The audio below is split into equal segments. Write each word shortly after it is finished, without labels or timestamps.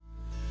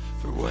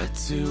What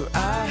do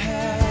I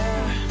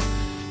have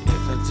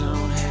if I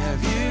don't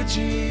have you,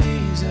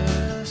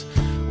 Jesus?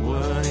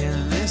 What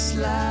in this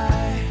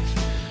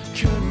life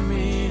could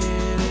mean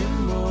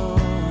anymore?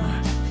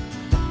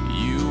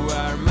 You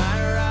are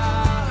my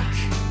rock,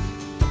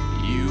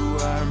 you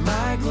are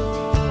my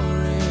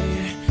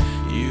glory,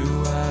 you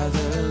are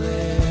the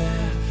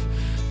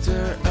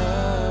lifter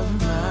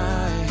of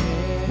my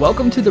head.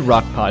 Welcome to the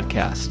Rock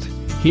Podcast.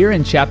 Here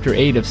in chapter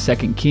 8 of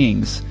 2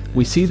 Kings,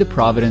 we see the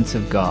providence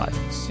of God.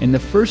 In the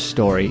first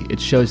story, it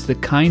shows the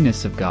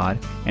kindness of God,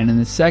 and in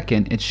the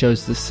second, it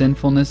shows the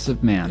sinfulness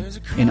of man.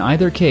 In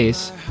either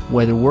case,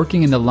 whether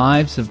working in the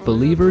lives of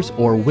believers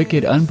or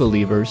wicked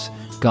unbelievers,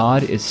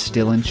 God is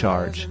still in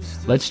charge.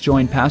 Let's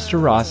join Pastor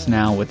Ross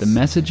now with a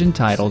message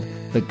entitled,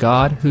 The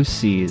God Who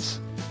Sees.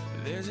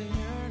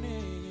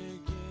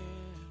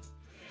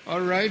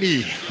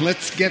 Alrighty,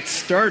 let's get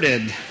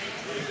started.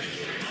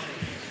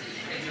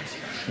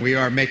 We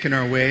are making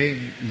our way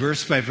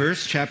verse by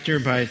verse, chapter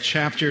by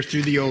chapter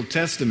through the Old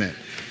Testament.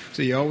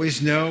 So you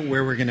always know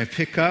where we're going to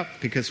pick up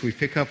because we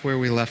pick up where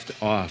we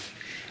left off.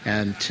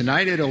 And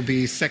tonight it'll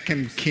be 2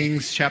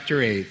 Kings chapter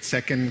 8.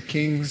 2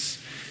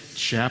 Kings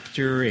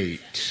chapter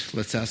 8.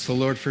 Let's ask the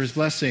Lord for his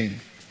blessing.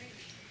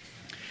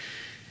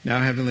 Now,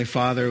 Heavenly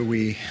Father,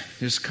 we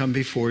just come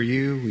before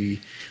you.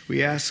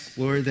 We ask,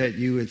 Lord, that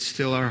you would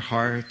still our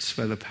hearts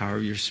by the power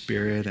of your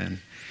Spirit and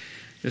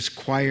just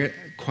quiet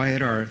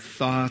our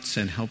thoughts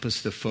and help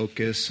us to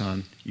focus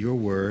on your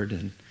word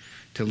and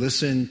to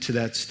listen to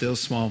that still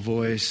small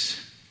voice,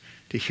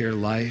 to hear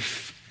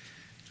life,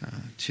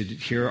 to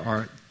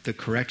hear the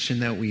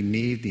correction that we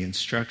need, the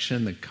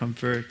instruction, the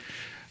comfort.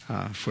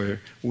 For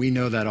we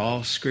know that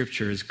all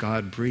Scripture is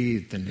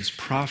God-breathed and is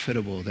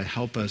profitable to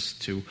help us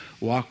to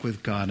walk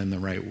with God in the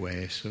right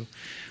way. So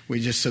we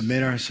just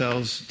submit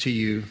ourselves to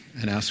you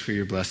and ask for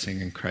your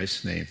blessing in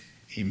Christ's name.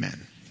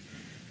 Amen.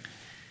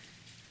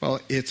 Well,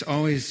 it's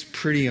always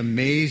pretty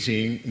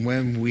amazing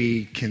when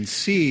we can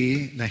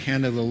see the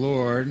hand of the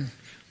Lord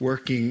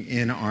working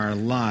in our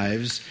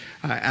lives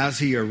as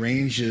he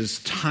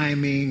arranges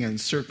timing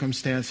and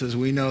circumstances.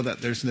 We know that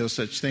there's no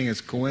such thing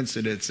as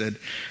coincidence, and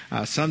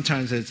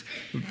sometimes it's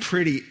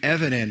pretty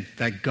evident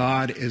that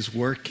God is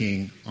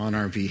working on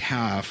our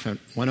behalf. And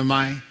one of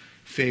my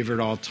favorite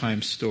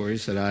all-time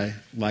stories that I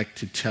like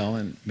to tell,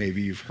 and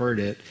maybe you've heard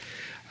it,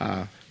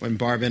 when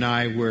Barb and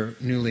I were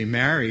newly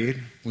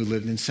married, we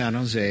lived in San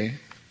Jose.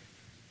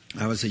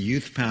 I was a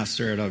youth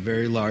pastor at a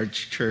very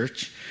large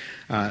church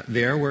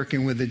there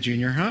working with the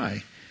junior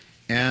high.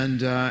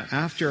 And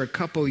after a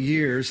couple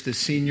years, the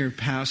senior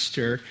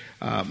pastor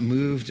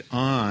moved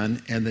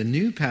on, and the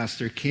new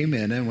pastor came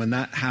in. And when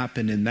that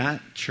happened in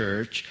that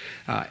church,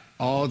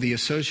 all the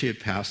associate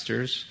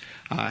pastors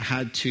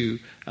had to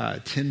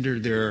tender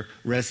their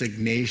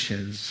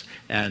resignations,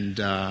 and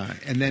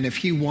then if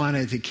he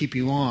wanted to keep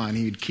you on,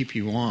 he'd keep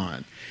you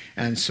on.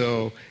 And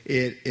so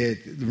the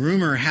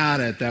rumor had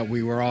it that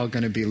we were all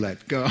going to be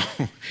let go,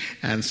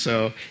 and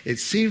so it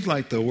seemed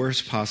like the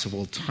worst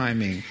possible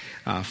timing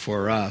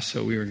for us.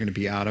 So we were going to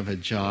be out of a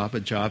job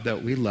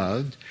that we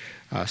loved,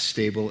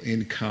 stable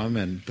income,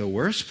 and the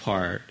worst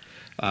part,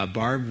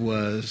 Barb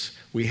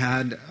we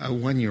had a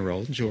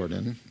 1-year-old,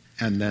 Jordan,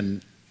 and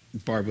then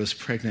Barb was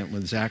pregnant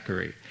with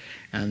Zachary.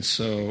 And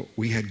so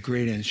we had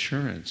great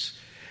insurance.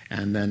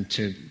 And then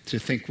to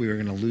think we were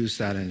going to lose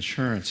that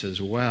insurance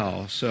as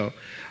well. So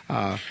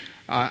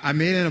I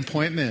made an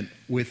appointment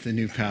with the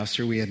new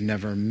pastor. We had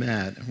never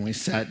met. And we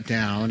sat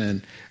down,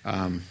 and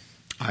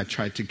I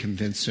tried to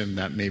convince him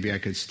that maybe I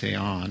could stay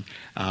on.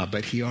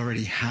 But he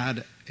already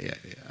had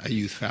a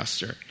youth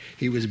pastor.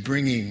 He was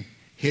bringing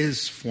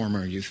his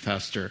former youth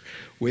pastor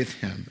with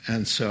him.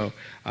 And so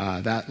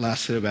that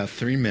lasted about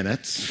 3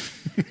 minutes.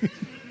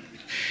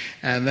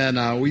 And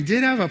then we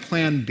did have a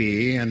plan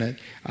B, and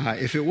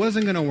if it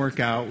wasn't going to work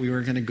out, we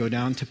were going to go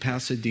down to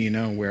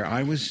Pasadena, where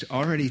I was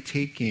already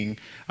taking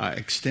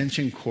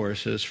extension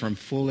courses from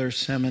Fuller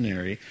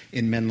Seminary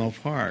in Menlo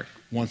Park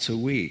once a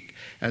week.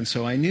 And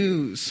so I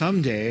knew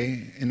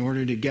someday, in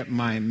order to get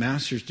my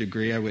master's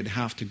degree, I would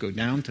have to go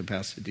down to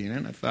Pasadena.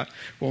 And I thought,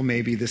 well,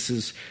 maybe this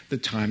is the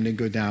time to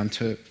go down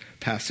to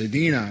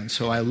Pasadena. And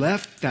so I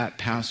left that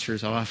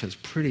pastor's office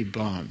pretty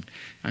bummed.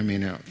 I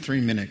mean, a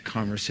 3-minute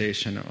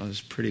conversation. It was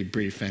pretty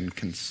brief and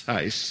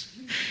concise.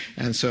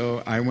 And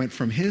so I went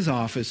from his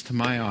office to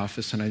my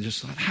office, and I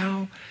just thought,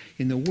 how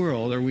in the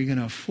world are we going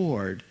to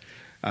afford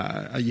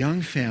a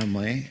young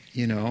family,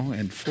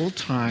 and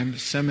full-time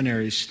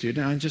seminary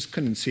student? I just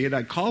couldn't see it.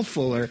 I called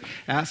Fuller,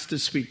 asked to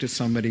speak to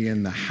somebody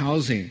in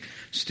the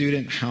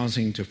student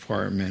housing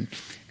department.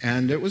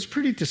 And it was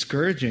pretty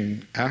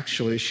discouraging,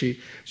 actually. She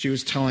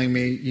was telling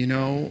me,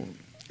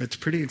 it's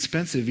pretty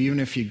expensive even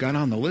if you got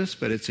on the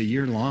list, but it's a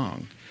year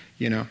long,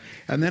 And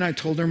then I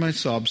told her my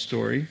sob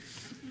story.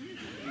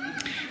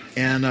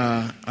 And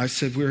I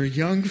said, we're a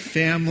young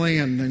family.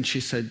 And then she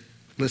said,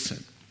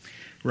 listen,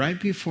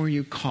 right before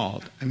you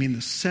called,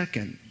 the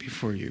second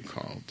before you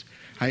called,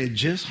 I had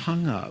just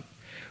hung up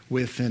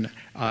with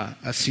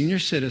a senior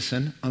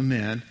citizen, a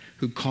man,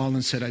 who called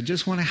and said, I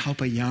just want to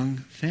help a young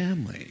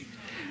family.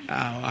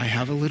 I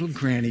have a little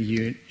granny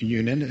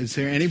unit. Is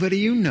there anybody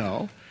you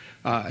know,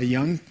 a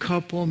young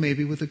couple,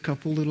 maybe with a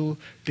couple little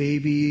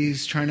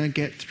babies trying to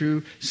get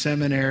through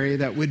seminary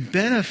that would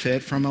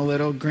benefit from a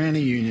little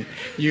granny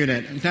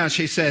unit? Now,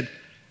 she said,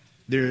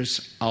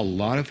 there's a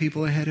lot of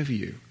people ahead of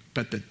you,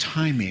 but the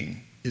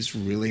timing is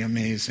really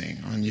amazing.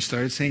 When you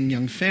started saying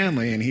young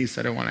family, and he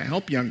said, I want to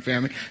help young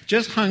family,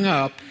 just hung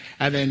up,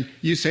 and then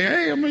you say,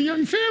 hey, I'm a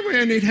young family,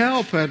 I need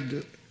help.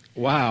 And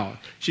wow.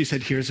 She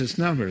said, here's his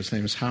number. His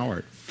name is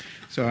Howard.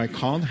 So I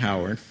called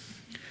Howard.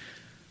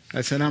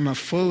 I said, I'm a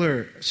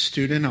Fuller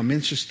student. I'm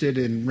interested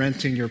in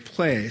renting your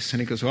place. And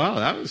he goes, wow,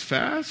 that was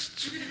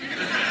fast.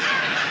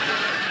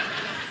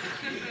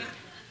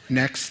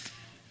 Next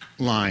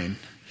line,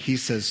 he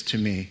says to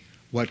me,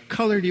 what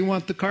color do you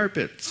want the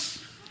carpets?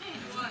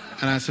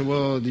 And I said,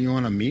 well, do you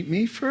want to meet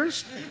me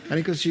first? And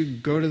he goes, you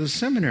go to the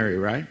seminary,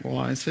 right? Well,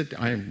 I said,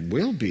 I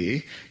will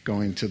be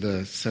going to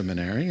the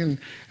seminary, and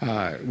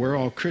we're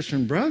all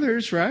Christian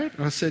brothers, right?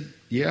 I said,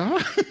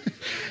 yeah.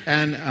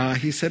 And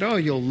he said, oh,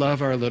 you'll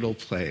love our little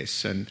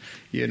place. And,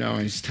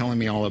 and he's telling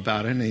me all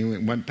about it. And he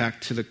went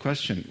back to the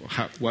question,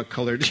 what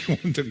color do you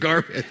want the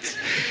carpets?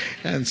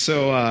 And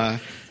so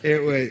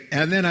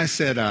and then I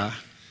said,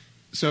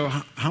 so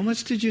how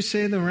much did you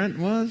say the rent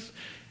was?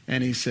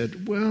 And he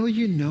said, well,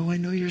 I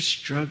know you're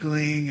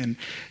struggling, and,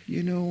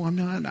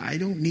 I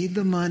don't need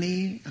the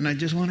money, and I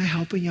just want to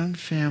help a young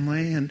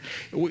family. And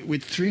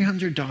with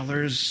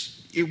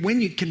 $300,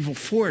 when you can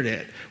afford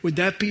it, would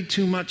that be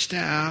too much to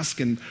ask?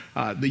 And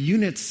the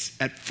units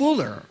at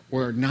Fuller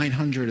were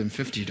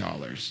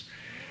 $950.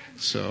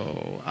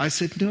 So I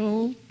said,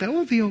 no, that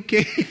will be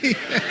okay.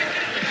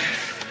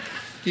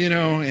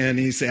 And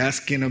he's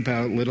asking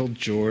about little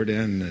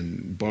Jordan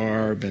and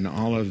Barb and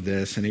all of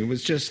this. And he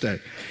was just a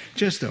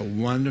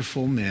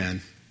wonderful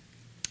man.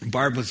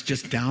 Barb was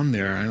just down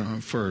there, I don't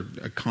know, for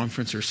a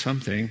conference or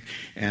something.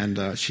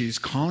 And she's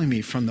calling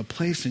me from the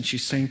place, and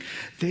she's saying,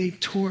 they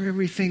tore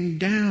everything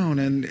down.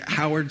 And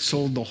Howard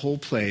sold the whole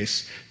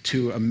place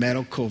to a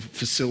medical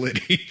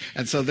facility.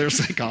 And so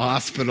there's like a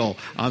hospital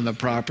on the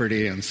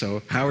property. And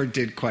so Howard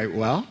did quite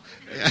well.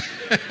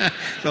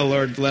 The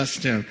Lord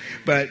blessed him.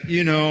 But,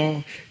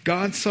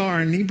 God saw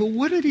our need. But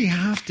what did he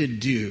have to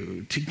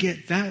do to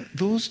get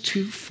those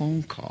two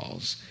phone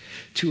calls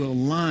to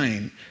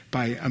align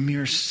by a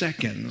mere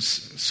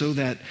seconds so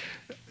that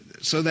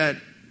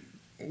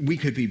we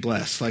could be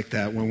blessed like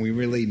that when we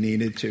really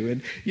needed to?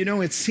 And,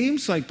 it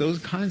seems like those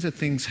kinds of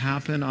things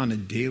happen on a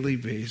daily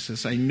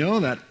basis. I know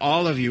that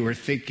all of you are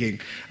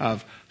thinking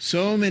of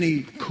so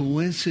many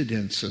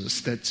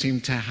coincidences that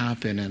seem to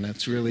happen, and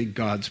it's really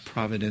God's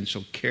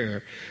providential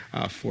care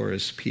for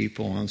his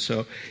people. And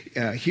so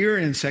here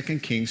in 2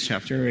 Kings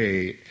chapter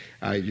 8,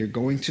 you're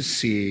going to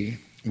see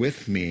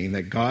with me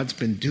that God's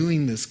been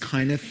doing this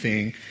kind of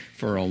thing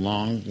for a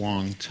long,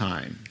 long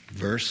time.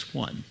 Verse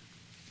 1.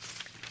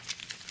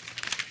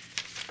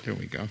 There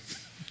we go.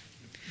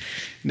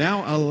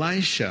 Now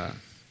Elisha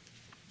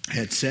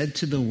had said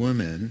to the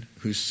woman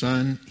whose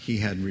son he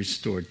had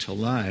restored to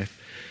life,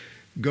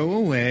 go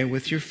away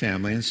with your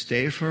family and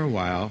stay for a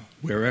while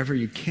wherever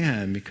you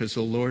can, because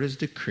the Lord has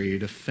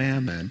decreed a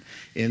famine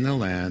in the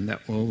land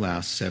that will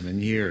last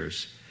 7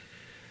 years.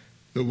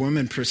 The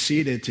woman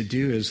proceeded to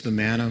do as the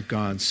man of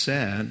God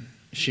said.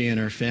 She and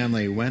her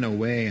family went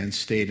away and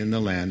stayed in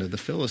the land of the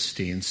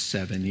Philistines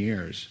 7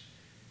 years.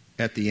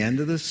 At the end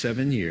of the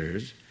 7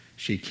 years,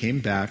 she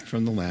came back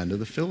from the land of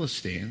the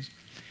Philistines,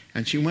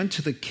 and she went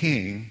to the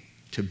king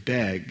to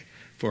beg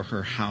for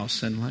her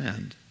house and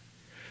land.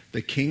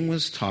 The king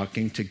was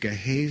talking to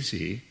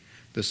Gehazi,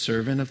 the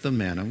servant of the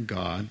man of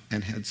God,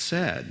 and had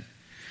said,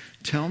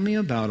 tell me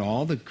about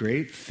all the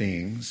great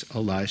things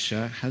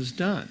Elisha has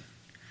done.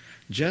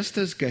 Just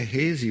as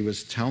Gehazi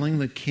was telling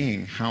the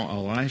king how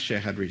Elisha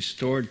had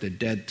restored the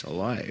dead to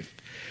life,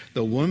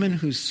 the woman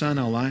whose son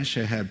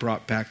Elisha had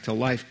brought back to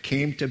life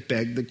came to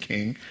beg the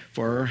king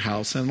for her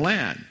house and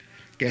land.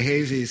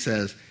 Gehazi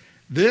says,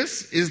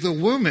 this is the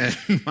woman,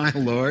 my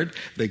lord,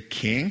 the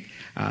king,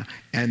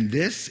 and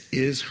this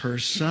is her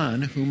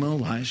son whom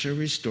Elisha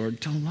restored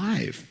to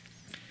life.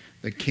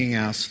 The king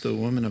asked the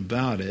woman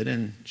about it,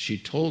 and she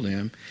told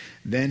him.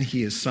 Then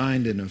he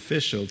assigned an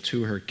official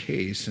to her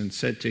case and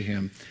said to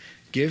him,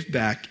 give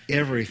back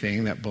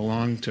everything that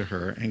belonged to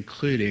her,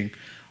 including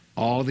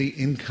all the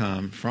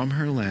income from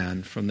her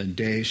land from the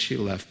day she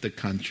left the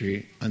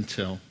country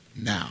until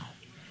now.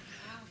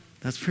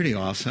 That's pretty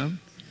awesome.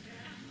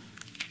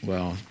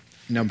 Well,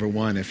 number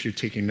one, if you're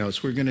taking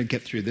notes, we're going to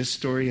get through this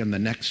story and the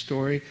next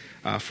story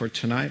for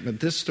tonight. But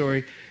this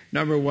story,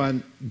 number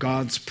one,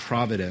 God's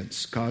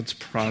providence. God's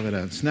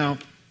providence. Now,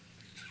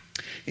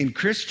 in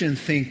Christian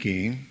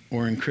thinking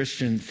or in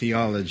Christian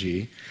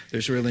theology,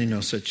 there's really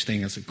no such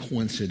thing as a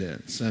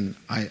coincidence. And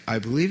I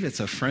believe it's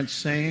a French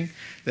saying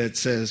that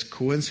says,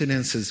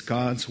 coincidence is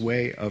God's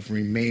way of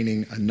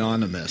remaining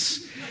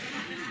anonymous.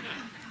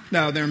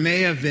 Now, there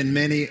may have been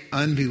many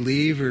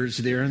unbelievers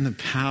there in the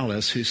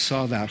palace who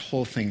saw that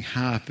whole thing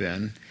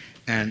happen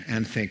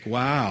and think,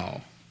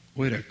 wow,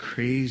 What a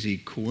crazy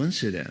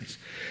coincidence.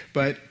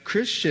 But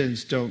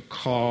Christians don't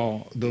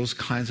call those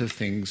kinds of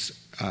things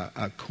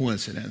a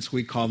coincidence.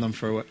 We call them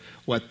for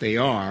what they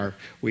are.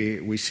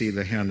 We see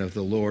the hand of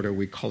the Lord, or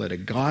we call it a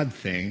God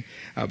thing.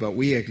 But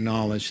we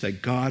acknowledge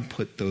that God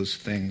put those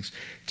things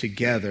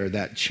together.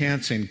 That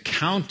chance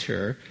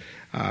encounter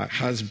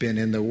has been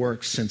in the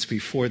works since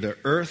before the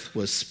earth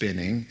was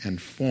spinning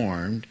and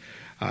formed.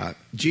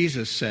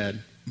 Jesus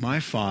said, "My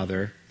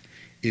Father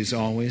is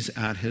always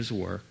at his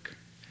work,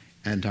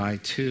 and I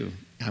too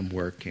am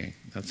working."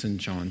 That's in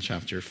John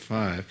chapter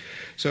 5.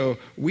 So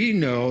we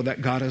know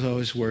that God is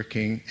always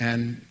working,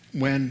 and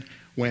when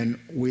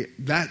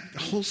that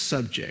whole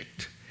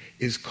subject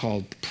is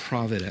called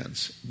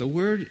providence. The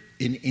word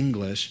in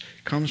English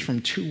comes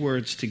from two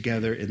words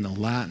together in the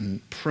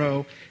Latin,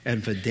 pro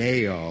and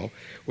video,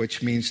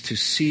 which means to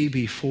see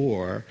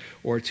before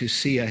or to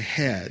see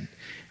ahead.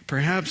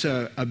 Perhaps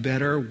a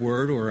better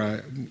word, or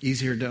a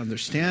easier to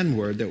understand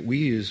word that we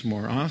use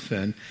more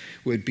often,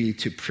 would be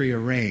to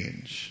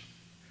prearrange.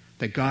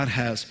 That God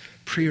has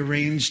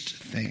prearranged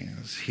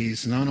things.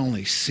 He's not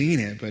only seen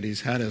it, but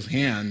he's had his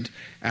hand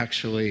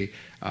actually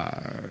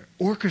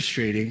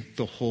orchestrating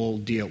the whole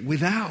deal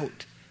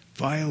without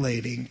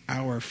violating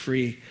our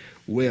free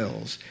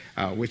wills,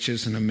 which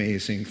is an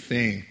amazing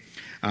thing.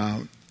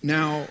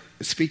 Now,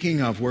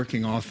 speaking of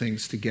working all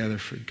things together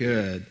for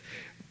good,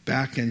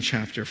 back in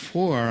chapter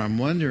 4, I'm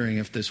wondering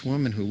if this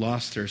woman who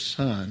lost her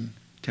son,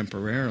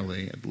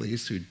 temporarily at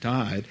least, who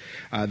died,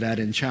 that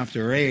in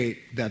chapter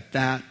 8,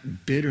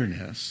 that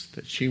bitterness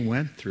that she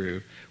went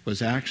through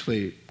was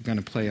actually going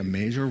to play a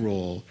major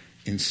role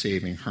in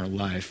saving her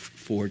life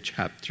 4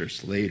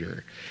 chapters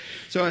later.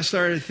 So I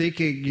started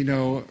thinking,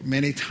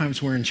 many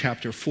times we're in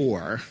chapter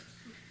 4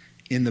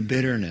 in the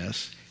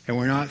bitterness, and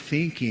we're not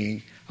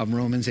thinking of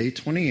Romans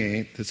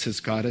 8:28 that says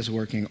God is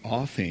working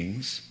all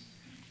things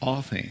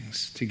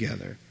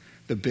together.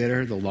 The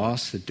bitter, the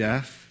loss, the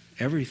death,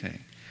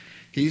 everything.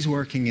 He's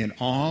working it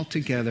all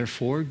together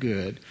for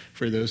good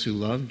for those who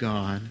love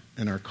God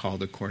and are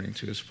called according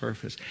to his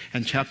purpose.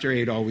 And chapter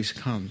 8 always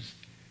comes.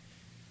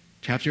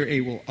 Chapter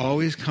 8 will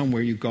always come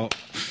where you go,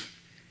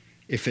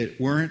 if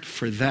it weren't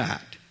for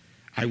that,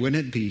 I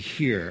wouldn't be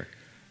here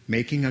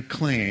making a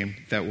claim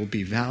that will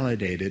be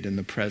validated in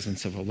the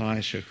presence of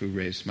Elisha, who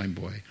raised my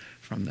boy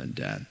from the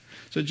dead.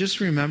 So just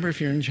remember,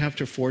 if you're in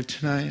chapter 4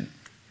 tonight,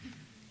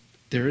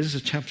 there is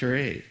a chapter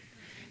 8,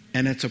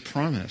 and it's a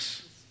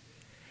promise.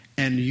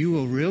 And you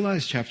will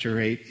realize chapter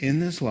 8 in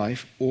this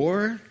life,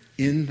 or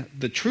in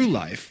the true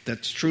life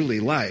that's truly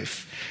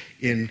life,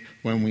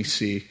 when we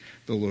see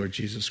the Lord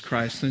Jesus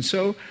Christ. And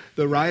so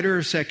the writer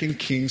of 2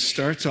 Kings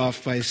starts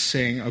off by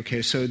saying,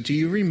 okay, so do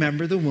you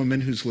remember the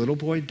woman whose little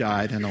boy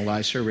died and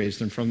Elisha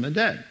raised him from the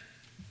dead?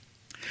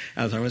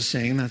 As I was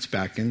saying, that's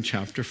back in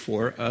chapter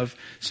 4 of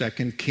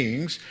 2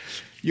 Kings.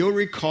 You'll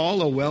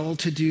recall a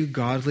well-to-do,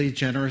 godly,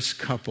 generous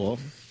couple,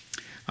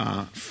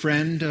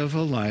 friend of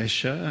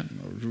Elisha,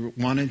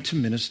 wanted to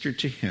minister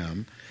to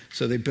him.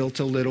 So they built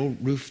a little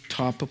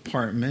rooftop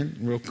apartment,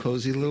 real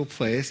cozy little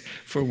place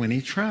for when he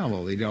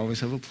traveled. He'd always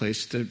have a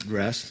place to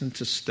rest and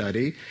to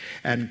study.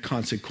 And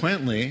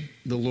consequently,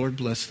 the Lord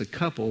blessed the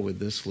couple with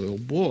this little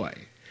boy.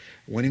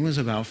 When he was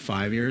about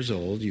 5 years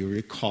old, you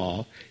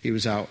recall, he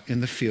was out in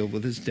the field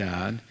with his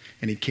dad,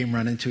 and he came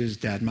running to his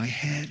dad, my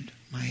head.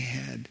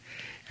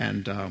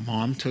 And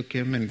mom took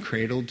him and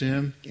cradled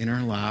him in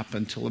her lap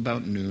until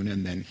about noon,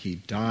 and then he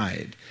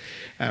died.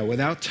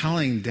 Without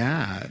telling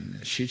Dad,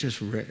 she just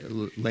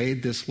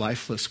laid this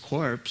lifeless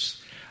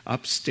corpse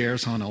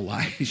upstairs on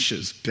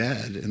Elisha's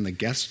bed in the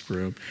guest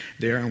room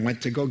there and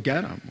went to go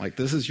get him. Like,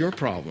 this is your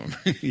problem.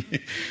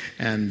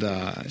 And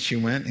she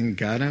went and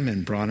got him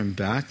and brought him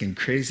back. And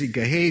crazy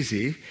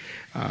Gehazi,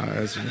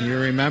 as you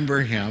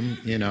remember him,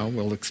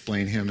 we'll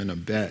explain him in a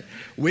bit,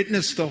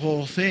 witnessed the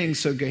whole thing.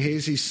 So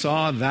Gehazi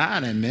saw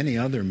that and many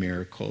other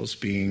miracles,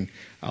 being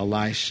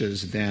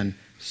Elisha's then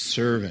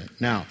servant.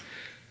 Now,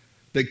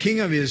 the king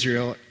of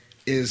Israel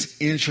is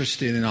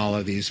interested in all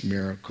of these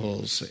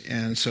miracles.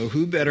 And so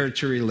who better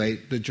to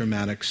relate the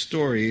dramatic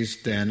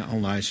stories than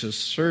Elisha's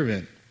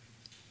servant?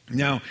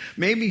 Now,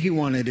 maybe he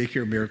wanted to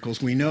hear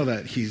miracles. We know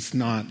that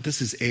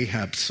this is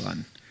Ahab's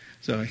son.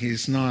 So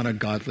he's not a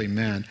godly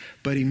man.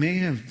 But he may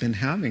have been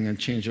having a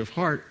change of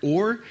heart.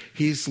 Or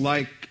he's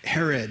like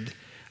Herod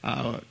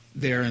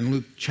there in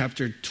Luke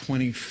chapter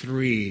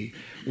 23,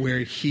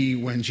 where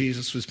when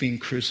Jesus was being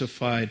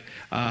crucified,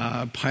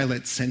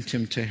 Pilate sent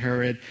him to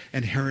Herod,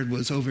 and Herod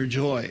was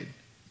overjoyed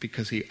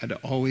because he had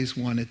always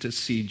wanted to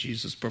see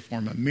Jesus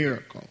perform a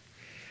miracle.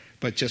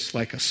 But just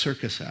like a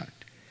circus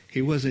act,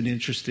 he wasn't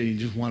interested, he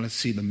just wanted to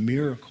see the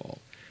miracle.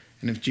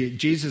 And if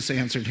Jesus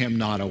answered him,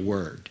 not a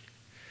word.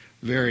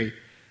 Very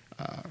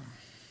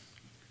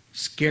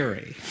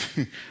scary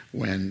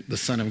when the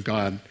Son of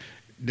God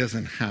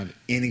doesn't have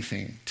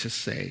anything to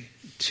say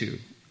to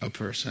a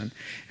person.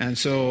 And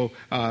so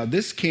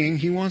this king,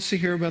 he wants to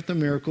hear about the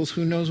miracles.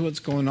 Who knows what's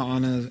going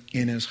on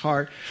in his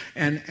heart?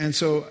 And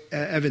so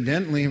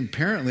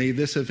apparently,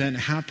 this event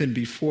happened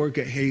before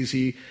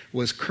Gehazi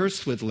was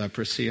cursed with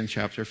leprosy in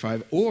chapter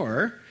 5,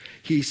 or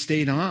he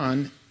stayed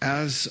on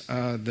as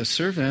the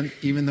servant,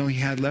 even though he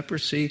had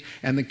leprosy,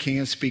 and the king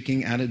is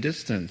speaking at a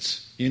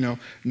distance.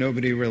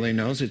 Nobody really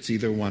knows. It's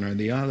either one or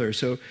the other.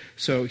 So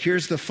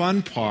here's the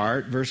fun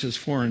part, verses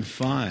 4 and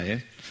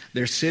 5.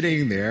 They're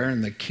sitting there,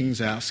 and the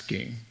king's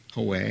asking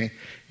away,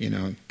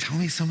 tell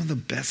me some of the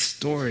best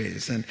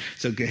stories. And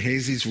so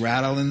Gehazi's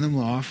rattling them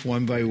off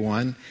one by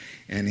one.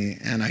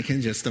 And I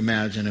can just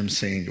imagine him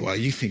saying, well,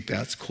 you think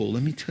that's cool.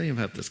 Let me tell you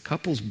about this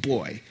couple's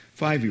boy,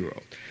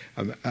 5-year-old,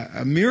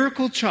 a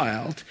miracle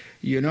child,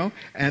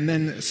 and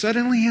then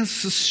suddenly he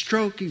has a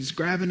stroke. He's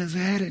grabbing his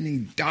head and he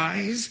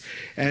dies.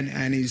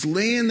 And he's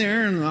laying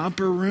there in the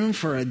upper room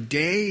for a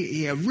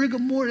day. Rigor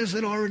mortis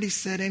had already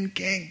set in,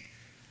 king.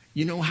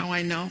 You know how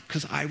I know?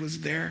 Because I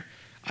was there.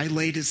 I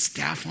laid his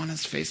staff on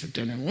his face. It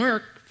didn't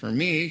work for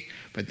me.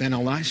 But then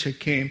Elisha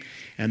came,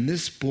 and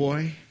this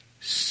boy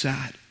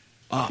sat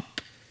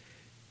up.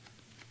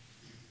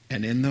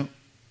 And in the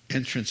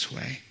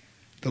entranceway,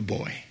 the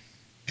boy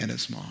and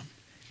his mom,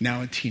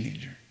 now a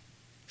teenager,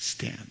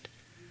 stand.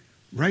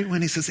 Right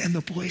when he says, and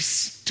the boy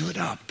stood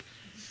up.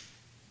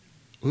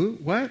 Ooh,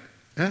 what?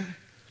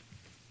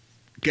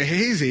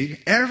 Gehazi,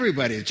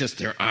 everybody, just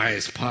their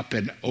eyes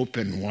popping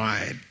open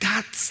wide.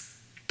 That's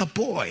the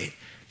boy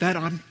that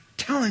I'm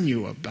telling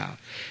you about.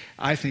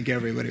 I think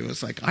everybody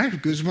was like, I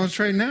have goosebumps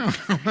right now.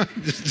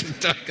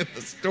 just talking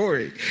the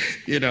story.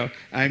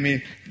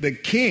 The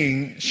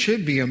king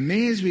should be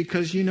amazed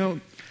because,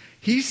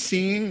 he's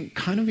seeing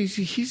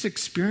he's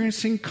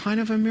experiencing kind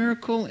of a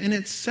miracle in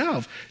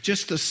itself.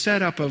 Just the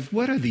setup of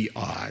what are the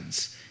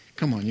odds?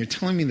 Come on, you're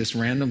telling me this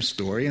random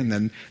story, and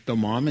then the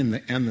mom and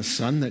the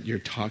son that you're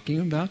talking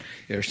about,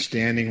 they're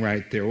standing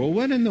right there. Well,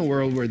 what in the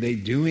world were they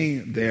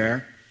doing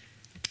there?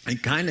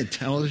 It kind of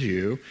tells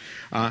you,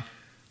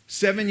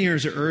 7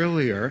 years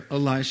earlier,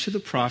 Elisha the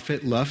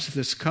prophet loves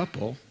this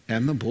couple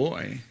and the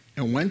boy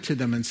and went to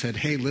them and said,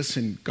 hey,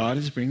 listen, God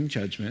is bringing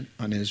judgment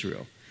on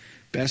Israel.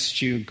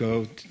 Best you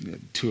go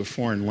to a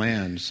foreign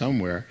land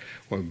somewhere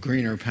or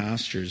greener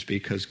pastures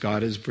because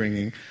God is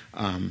bringing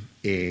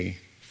a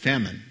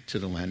famine to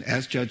the land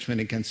as judgment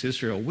against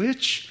Israel,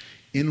 which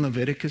in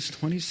Leviticus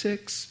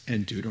 26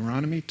 and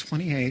Deuteronomy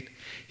 28,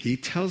 he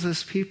tells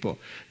us people,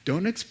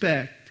 don't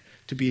expect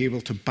to be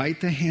able to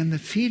bite the hand that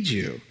feeds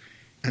you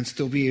and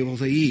still be able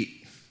to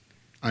eat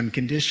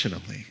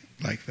unconditionally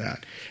like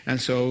that.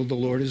 And so the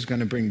Lord is going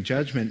to bring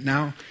judgment.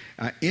 Now,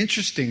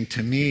 interesting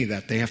to me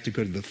that they have to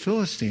go to the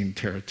Philistine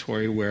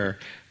territory where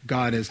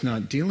God is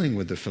not dealing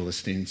with the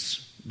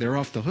Philistines. They're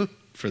off the hook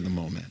for the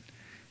moment.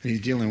 And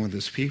he's dealing with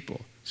his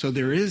people. So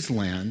there is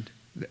land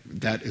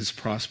that is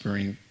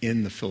prospering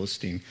in the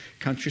Philistine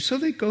country. So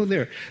they go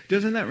there.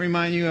 Doesn't that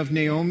remind you of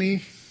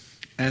Naomi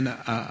and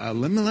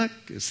Elimelech?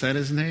 Is that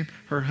his name?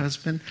 Her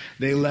husband?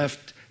 They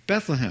left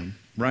Bethlehem,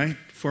 right,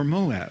 for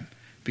Moab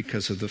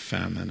because of the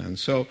famine. And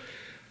so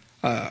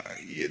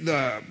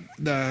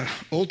the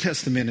Old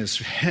Testament is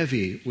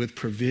heavy with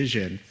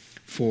provision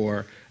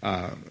for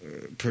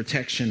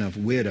protection of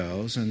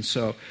widows. And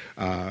so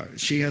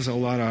she has a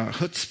lot of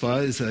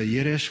chutzpah is a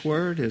Yiddish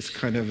word. It's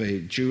kind of a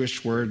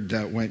Jewish word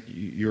that went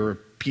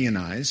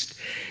Europeanized.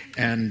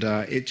 And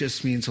it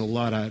just means a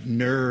lot of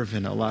nerve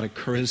and a lot of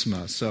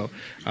charisma. So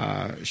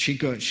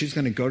she's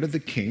going to go to the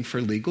king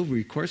for legal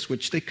recourse,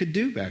 which they could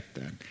do back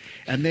then.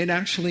 And they'd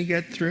actually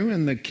get through,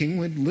 and the king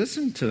would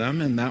listen to them,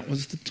 and that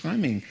was the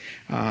timing.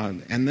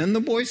 And then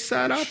the boy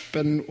sat up,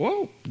 and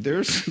whoa,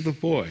 there's the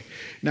boy.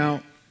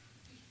 Now,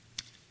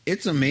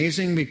 it's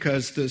amazing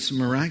because this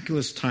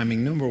miraculous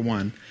timing, number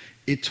one,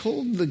 it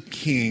told the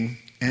king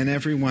and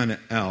everyone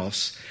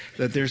else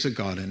that there's a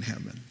God in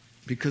heaven,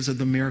 because of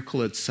the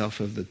miracle itself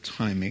of the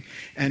timing.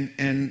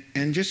 And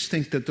just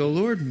think that the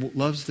Lord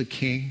loves the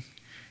king,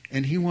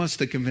 and he wants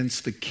to convince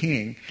the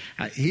king.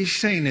 He's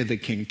saying to the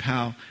king,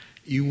 pal,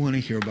 you want to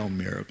hear about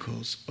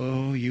miracles.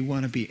 Oh, you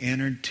want to be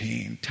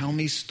entertained. Tell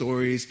me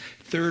stories,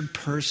 third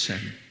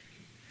person.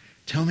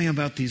 Tell me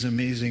about these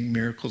amazing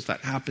miracles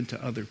that happen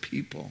to other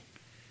people.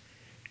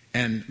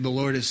 And the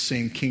Lord is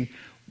saying, king,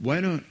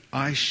 why don't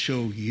I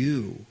show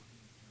you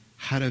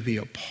how to be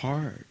a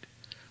part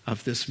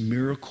of this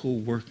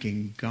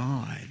miracle-working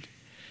God?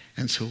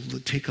 And so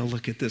take a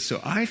look at this. So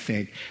I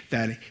think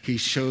that he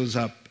shows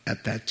up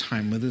at that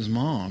time with his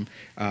mom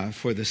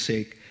for the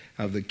sake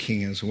of the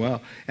king as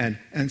well. And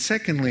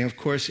secondly, of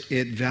course,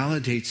 it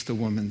validates the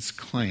woman's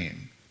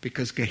claim,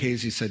 because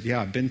Gehazi said,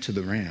 yeah, I've been to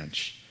the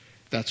ranch.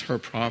 That's her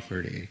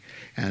property.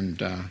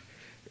 And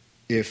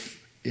if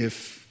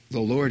the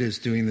Lord is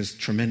doing this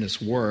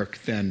tremendous work,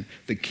 then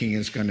the king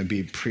is going to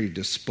be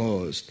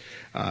predisposed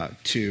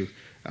to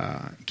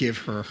give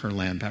her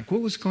land back. What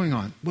was going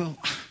on? Well,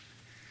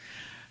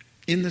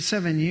 in the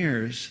 7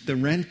 years, the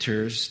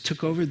renters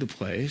took over the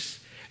place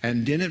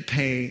and didn't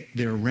pay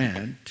their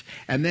rent.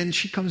 And then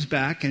she comes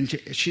back and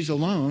she's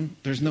alone.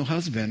 There's no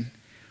husband.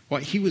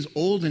 Well, he was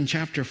old in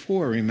chapter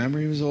 4. Remember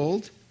he was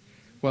old?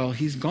 Well,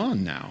 he's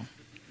gone now.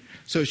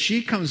 So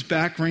she comes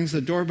back, rings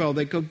the doorbell.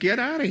 They go, get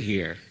out of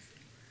here.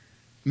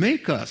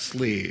 Make us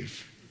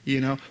leave.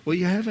 Well,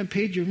 you haven't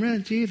paid your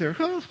rent either.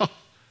 Oh,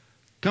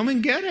 come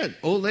and get it,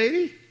 old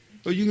lady.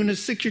 Are you going to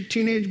sick your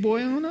teenage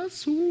boy on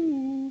us?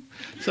 Ooh.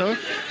 So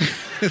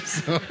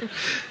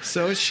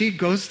she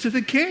goes to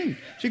the king.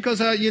 She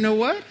goes out, you know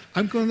what?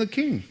 I'm going to the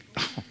king.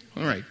 Oh,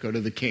 all right, go to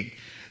the king.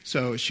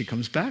 So she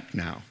comes back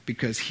now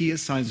because he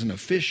assigns an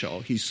official.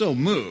 He's so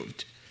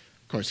moved.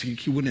 Of course,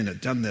 he wouldn't have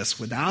done this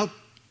without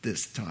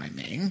this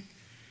timing.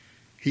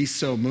 He's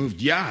so moved.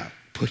 Yeah,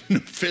 put an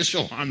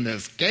official on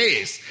this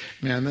case.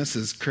 Man, this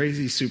is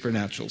crazy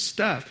supernatural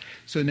stuff.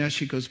 So now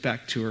she goes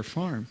back to her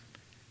farm.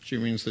 She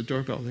rings the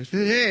doorbell. They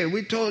say, hey,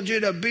 we told you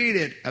to beat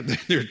it. And then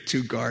there are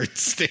 2 guards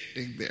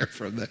standing there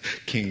from the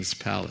king's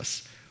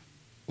palace.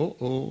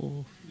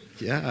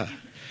 Yeah.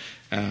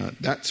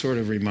 That sort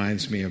of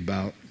reminds me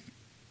about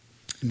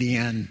the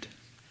end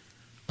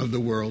of the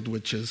world,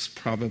 which is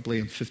probably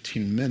in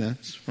 15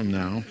 minutes from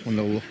now,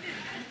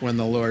 when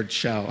the Lord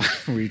shall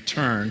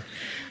return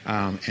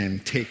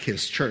and take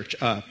his church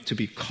up to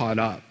be caught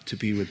up, to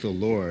be with the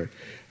Lord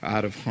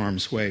out of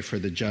harm's way for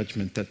the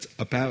judgment that's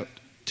about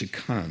to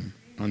come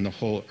on the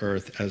whole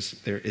earth, as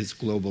there is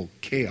global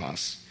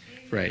chaos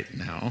right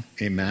now.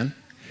 Amen?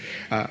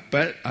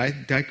 But I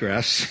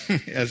digress,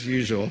 as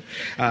usual.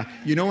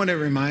 You know what it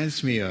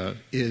reminds me of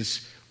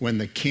is when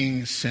the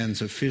king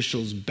sends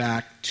officials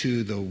back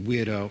to the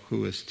widow who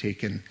was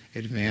taken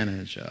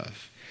advantage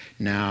of.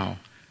 Now,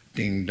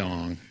 ding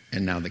dong,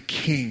 and now the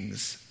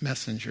king's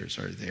messengers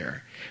are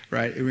there,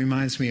 right? It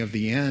reminds me of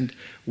the end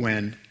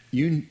when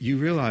you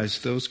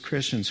realize those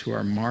Christians who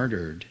are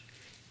martyred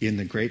in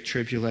the Great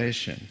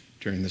Tribulation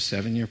during the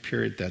 7-year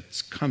period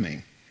that's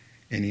coming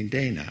any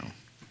day now.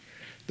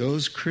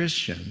 Those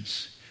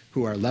Christians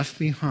who are left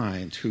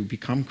behind, who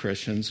become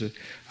Christians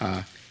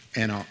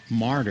and are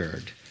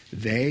martyred,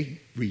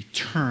 they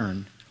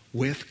return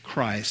with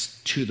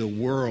Christ to the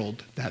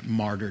world that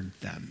martyred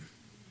them.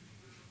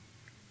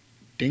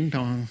 Ding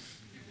dong.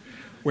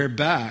 We're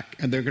back,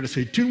 and they're going to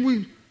say,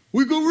 didn't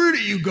we got rid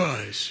of you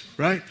guys,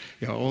 right?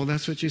 Yeah, oh,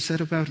 that's what you said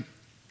about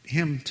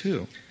him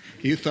too.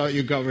 You thought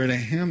you got rid of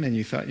him, and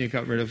you thought you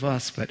got rid of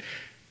us, but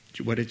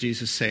what did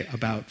Jesus say?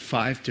 About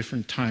 5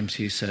 different times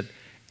he said,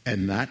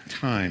 and that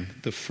time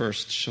the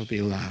first shall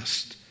be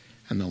last,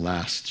 and the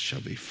last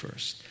shall be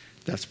first.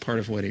 That's part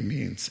of what he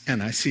means,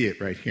 and I see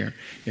it right here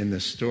in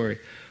this story.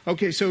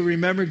 Okay, so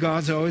remember,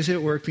 God's always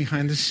at work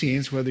behind the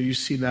scenes, whether you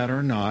see that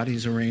or not.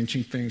 He's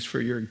arranging things for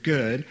your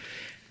good.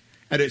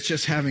 And it's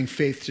just having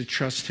faith to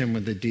trust him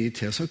with the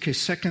details. Okay,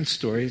 second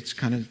story, it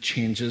kind of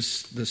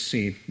changes the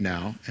scene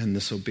now, and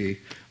this will be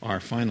our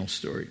final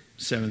story,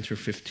 7 through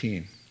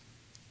 15.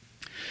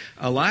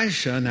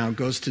 Elisha now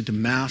goes to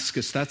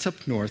Damascus, that's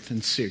up north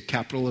in Syria,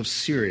 capital of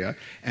Syria,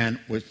 and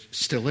which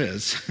still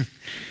is.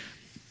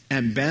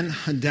 And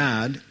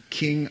Ben-Hadad,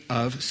 king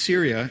of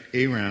Syria,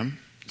 Aram,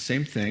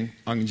 same thing,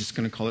 I'm just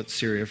going to call it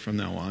Syria from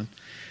now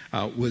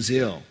on, was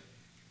ill.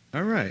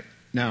 All right,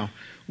 now,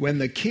 when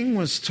the king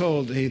was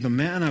told, hey, the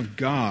man of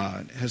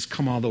God has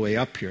come all the way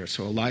up here,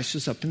 so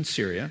Elisha's up in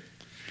Syria,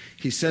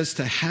 he says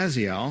to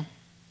Hazael,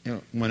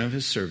 one of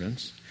his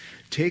servants,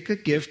 take a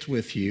gift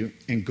with you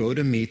and go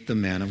to meet the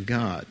man of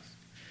God.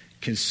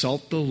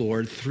 Consult the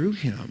Lord through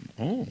him.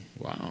 Oh,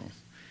 wow.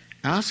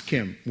 Ask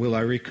him, will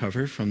I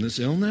recover from this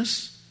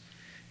illness?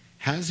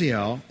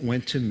 Hazael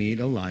went to meet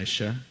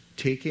Elisha,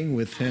 taking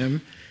with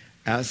him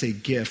as a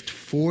gift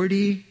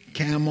 40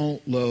 camel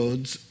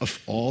loads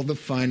of all the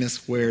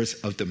finest wares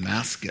of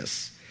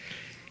Damascus.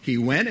 He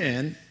went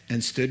in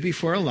and stood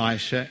before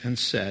Elisha and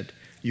said,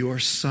 your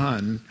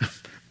son,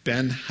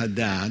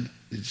 Ben-Hadad,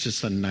 it's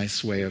just a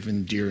nice way of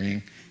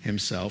endearing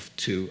himself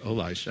to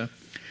Elisha,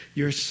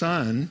 your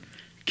son,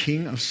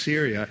 king of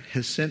Syria,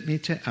 has sent me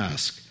to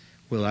ask,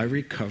 will I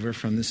recover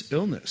from this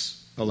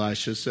illness?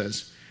 Elisha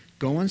says,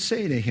 go and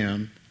say to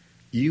him,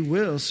 you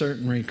will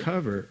certainly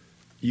recover.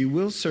 You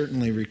will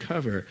certainly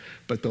recover,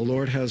 but the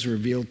Lord has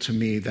revealed to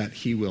me that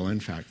he will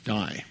in fact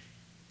die.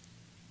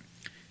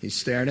 He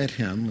stared at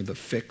him with a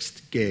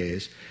fixed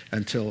gaze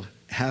until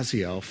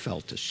Hazael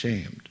felt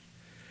ashamed.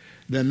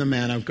 Then the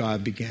man of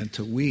God began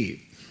to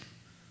weep.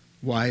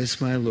 Why is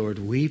my Lord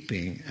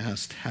weeping?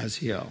 Asked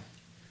Hazael.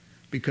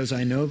 Because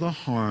I know the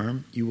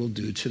harm you will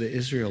do to the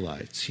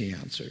Israelites, he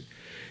answered.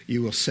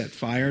 You will set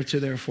fire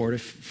to their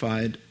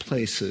fortified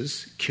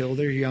places, kill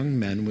their young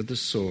men with the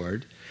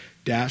sword,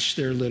 dash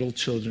their little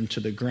children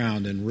to the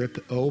ground, and rip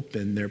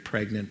open their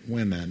pregnant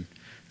women.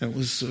 That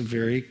was a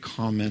very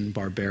common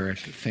barbaric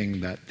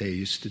thing that they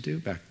used to do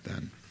back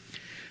then.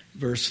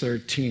 Verse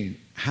 13,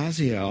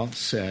 Hazael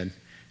said,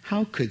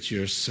 how could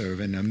your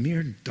servant, a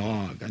mere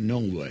dog, a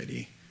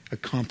nobody,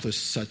 accomplish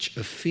such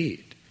a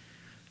feat?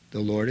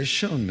 The Lord has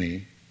shown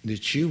me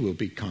that you will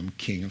become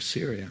king of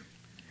Syria,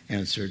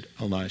 answered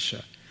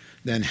Elisha.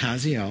 Then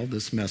Hazael,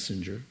 this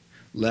messenger,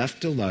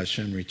 left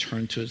Elisha and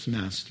returned to his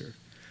master.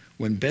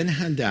 When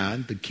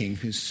Ben-Hadad, the king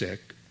who's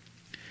sick,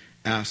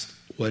 asked,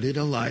 what did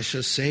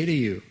Elisha say to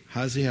you?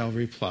 Hazael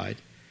replied,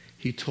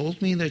 he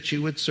told me that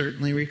you would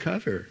certainly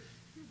recover.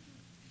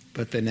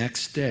 But the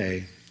next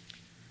day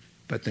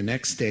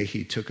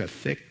he took a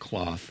thick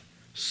cloth,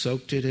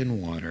 soaked it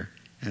in water,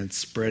 and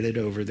spread it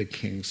over the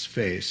king's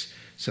face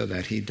so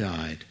that he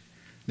died.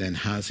 Then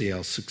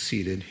Hazael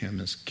succeeded him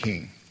as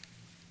king.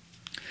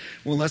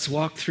 Well, let's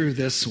walk through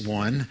this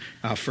one.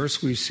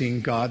 First, we've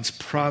seen God's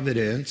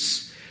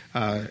providence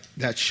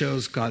that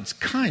shows God's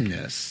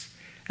kindness.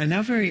 And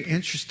now very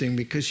interesting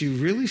because you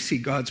really see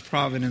God's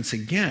providence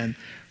again,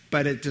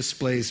 but it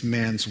displays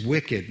man's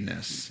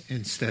wickedness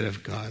instead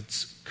of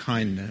God's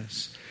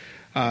kindness.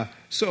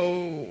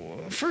 So,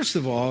 first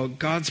of all,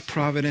 God's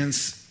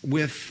providence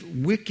with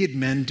wicked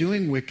men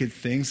doing wicked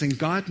things, and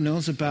God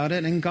knows about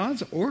it, and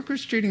God's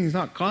orchestrating, He's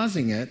not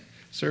causing it,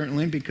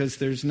 certainly, because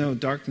there's no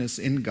darkness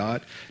in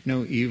God,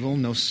 no evil,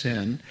 no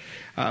sin.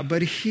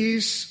 But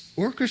He's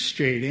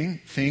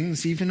orchestrating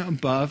things even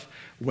above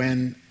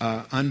when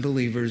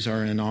unbelievers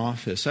are in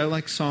office. I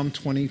like Psalm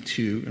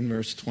 22 and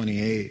verse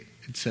 28.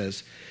 It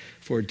says,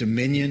 "For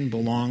dominion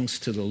belongs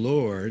to the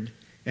Lord,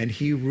 and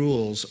He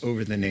rules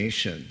over the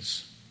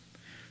nations."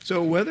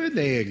 So whether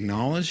they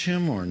acknowledge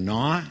Him or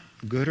not,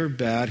 good or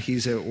bad,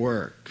 He's at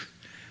work.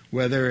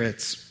 Whether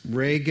it's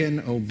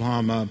Reagan,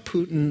 Obama,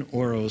 Putin,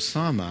 or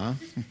Osama,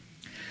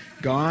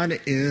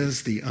 God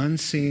is the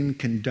unseen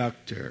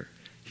conductor.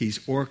 He's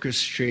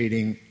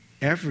orchestrating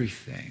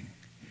everything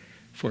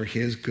for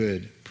His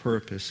good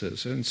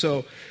purposes. And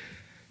so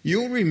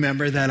you'll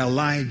remember that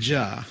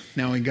Elijah,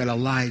 now we got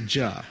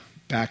Elijah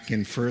back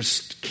in 1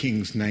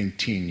 Kings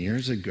 19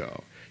 years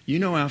ago. You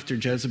know, after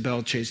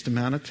Jezebel chased him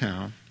out of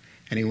town,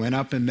 and he went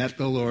up and met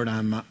the Lord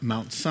on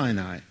Mount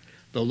Sinai,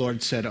 the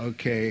Lord said,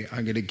 okay,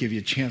 I'm going to give you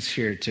a chance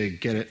here to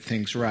get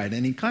things right.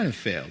 And he kind of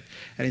failed.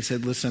 And he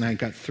said, listen, I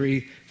got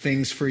 3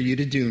 things for you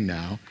to do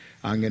now.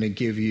 I'm going to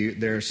give you,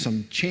 there are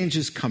some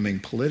changes coming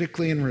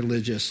politically and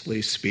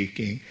religiously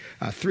speaking.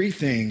 3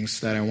 things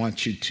that I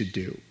want you to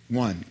do.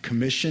 1,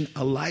 commission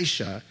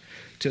Elisha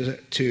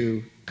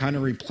to kind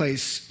of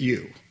replace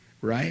you,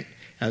 right,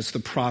 as the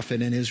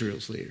prophet and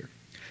Israel's leader.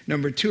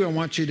 Number 2, I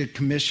want you to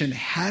commission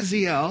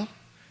Hazael,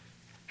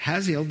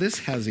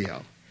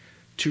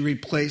 to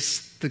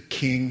replace the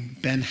king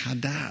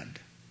Ben-Hadad.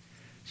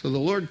 So the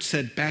Lord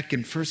said back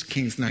in 1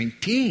 Kings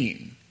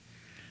 19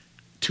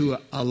 to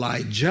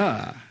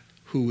Elijah,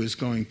 who was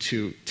going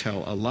to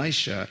tell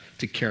Elisha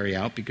to carry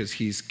out, because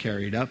he's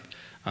carried up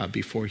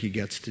before he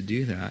gets to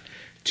do that,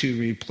 to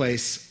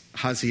replace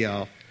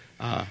Hazael,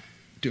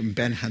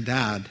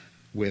 Ben-Hadad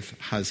with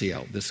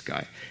Hazael, this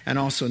guy. And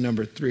also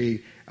number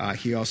 3,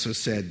 he also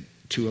said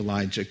to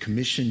Elijah,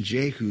 commission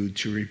Jehu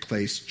to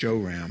replace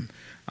Joram.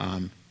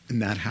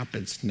 And that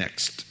happens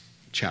next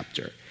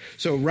chapter.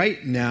 So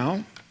right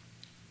now,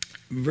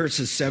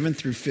 verses 7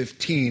 through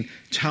 15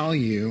 tell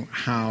you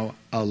how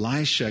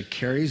Elisha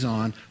carries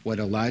on what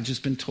Elijah's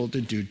been told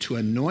to do to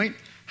anoint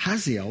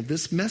Hazael,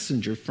 this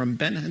messenger from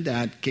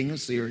Ben-Hadad, king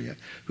of Syria,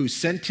 who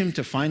sent him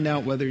to find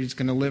out whether he's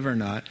going to live or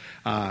not.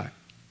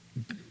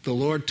 The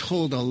Lord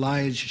told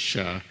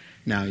Elisha,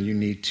 now you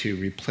need to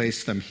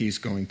replace them. He's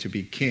going to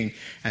be king.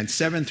 And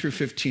 7 through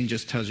 15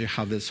 just tells you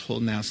how this whole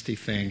nasty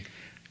thing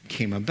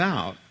came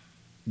about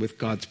with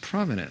God's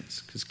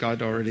providence, because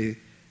God already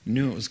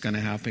knew it was going to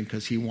happen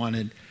because He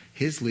wanted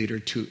His leader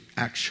to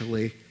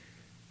actually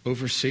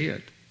oversee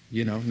it.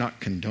 You know, not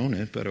condone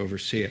it, but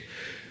oversee it.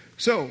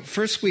 So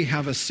first we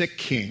have a sick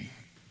king.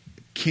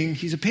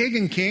 He's a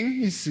pagan king.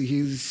 He's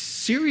a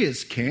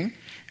serious king.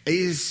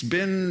 He's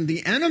been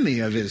the enemy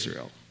of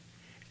Israel.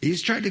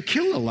 He's tried to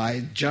kill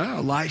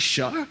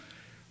Elisha,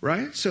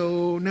 right?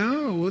 So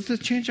now, what's the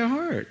change of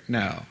heart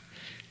now?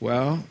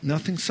 Well,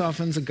 nothing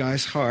softens a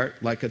guy's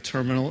heart like a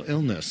terminal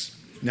illness.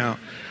 Now,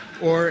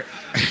 or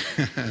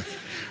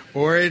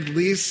at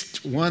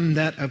least one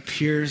that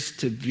appears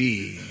to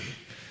be.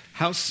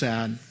 How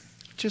sad.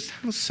 Just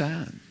how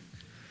sad.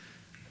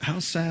 How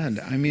sad.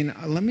 I mean,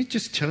 let me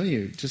just tell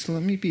you, just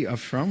let me be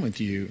upfront with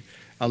you.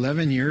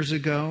 11 years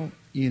ago,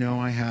 you know,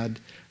 I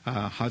had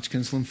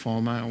Hodgkin's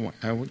lymphoma.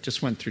 I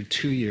just went through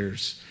 2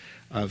 years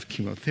of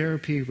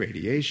chemotherapy,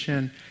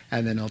 radiation,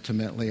 and then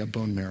ultimately a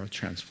bone marrow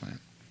transplant.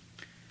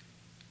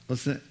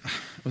 I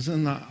was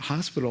in the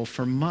hospital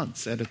for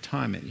months at a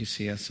time at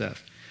UCSF.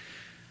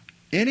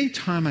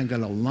 Anytime I got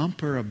a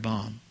lump or a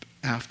bump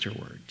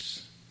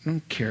afterwards, I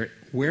don't care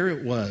where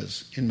it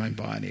was in my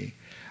body,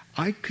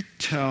 I could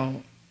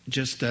tell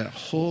just a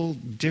whole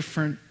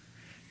different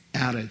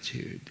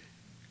attitude,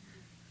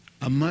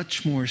 a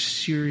much more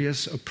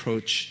serious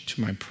approach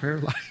to my prayer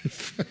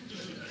life.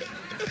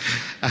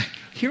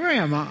 Here I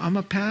am. I'm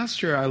a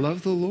pastor. I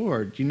love the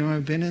Lord. You know,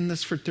 I've been in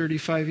this for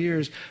 35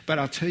 years. But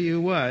I'll tell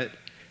you what,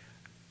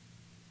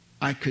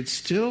 I could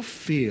still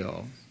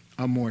feel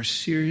a more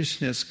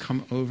seriousness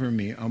come over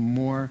me, a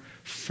more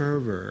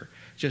fervor,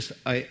 just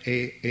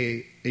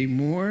a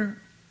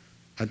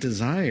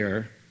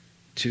desire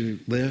to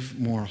live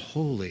more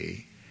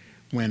holy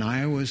when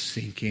I was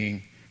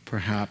thinking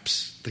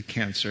perhaps the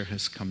cancer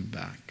has come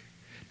back.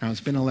 Now,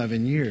 it's been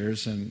 11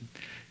 years, and,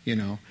 you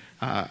know,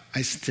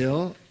 I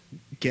still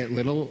get a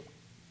little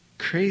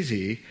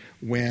crazy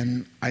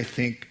when I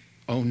think,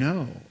 oh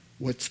no,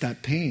 what's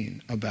that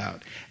pain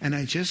about? And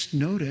I just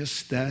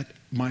noticed that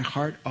my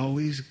heart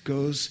always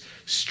goes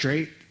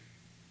straight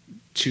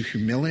to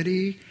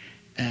humility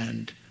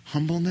and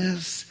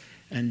humbleness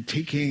and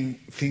taking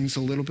things a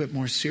little bit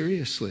more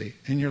seriously.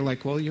 And you're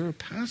like, well, you're a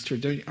pastor.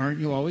 Aren't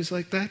you always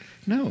like that?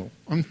 No,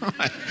 I'm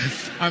not.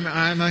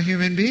 I'm a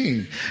human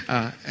being.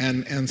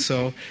 And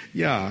so,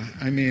 yeah,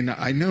 I mean,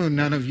 I know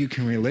none of you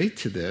can relate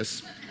to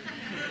this,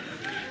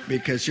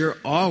 because you're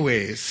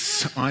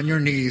always on your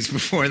knees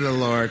before the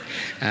Lord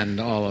and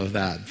all of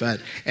that.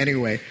 But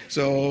anyway,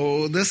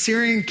 so the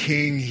Syrian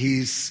king,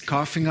 he's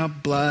coughing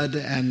up blood,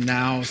 and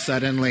now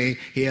suddenly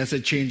he has a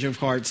change of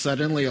heart.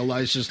 Suddenly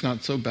Elijah's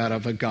not so bad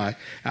of a guy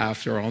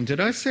after all. And did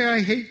I say I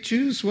hate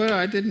Jews? Well,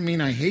 I didn't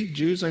mean I hate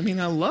Jews. I mean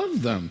I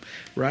love them,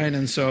 right?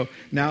 And so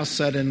now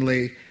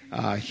suddenly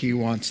he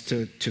wants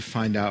to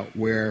find out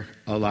where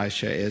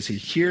Elisha is. He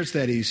hears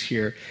that he's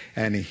here,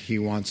 and he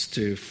wants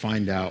to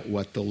find out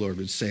what the Lord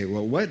would say.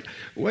 Well,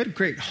 what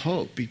great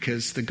hope,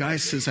 because the guy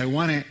says, I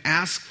want to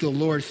ask the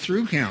Lord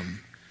through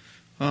him.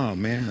 Oh,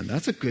 man,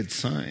 that's a good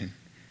sign.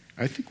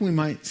 I think we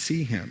might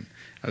see him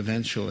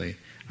eventually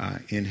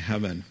in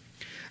heaven.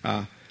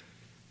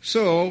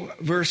 So,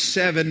 verse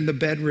 7, the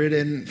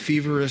bedridden,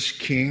 feverish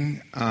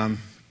king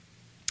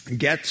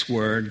gets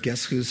word.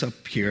 Guess who's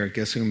up here?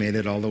 Guess who made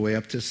it all the way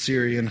up to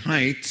Syrian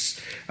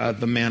Heights?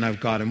 The man of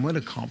God. And what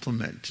a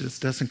compliment.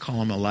 Just doesn't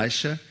call him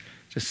Elisha,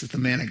 just as the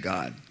man of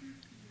God.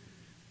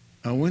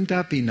 Wouldn't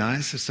that be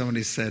nice if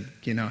somebody said,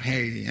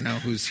 hey,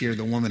 who's here?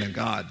 The woman of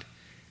God.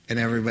 And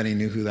everybody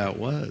knew who that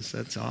was.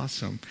 That's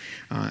awesome.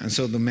 And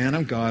so the man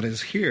of God is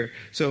here.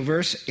 So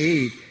verse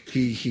 8,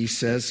 he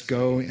says,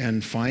 go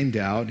and find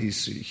out.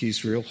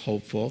 He's real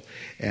hopeful.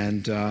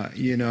 And,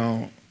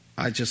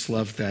 I just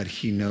love that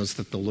he knows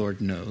that the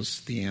Lord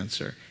knows the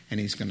answer,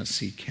 and he's going to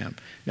seek him.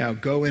 Now,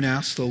 go and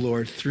ask the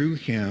Lord through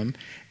him,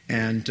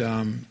 and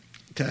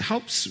to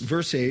help,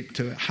 verse 8,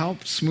 to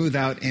help smooth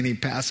out any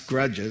past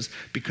grudges,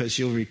 because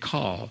you'll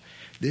recall,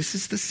 this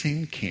is the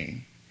same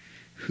king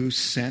who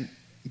sent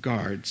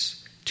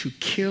guards to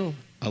kill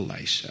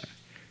Elisha.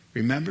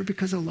 Remember,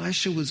 because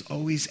Elisha was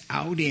always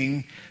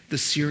outing the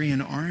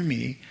Syrian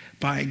army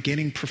by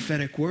getting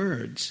prophetic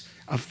words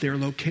of their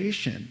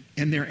location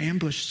and their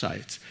ambush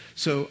sites.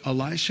 So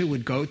Elisha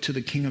would go to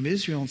the king of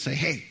Israel and say,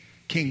 hey,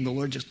 king, the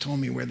Lord just told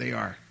me where they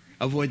are.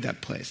 Avoid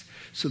that place.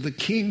 So the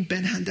king,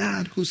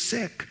 Ben-Hadad, who's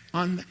sick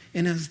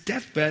in his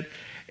deathbed,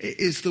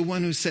 is the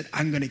one who said,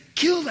 I'm going to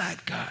kill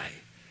that guy.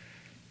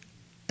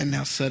 And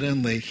now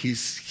suddenly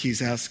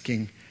he's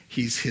asking,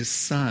 he's his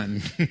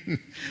son,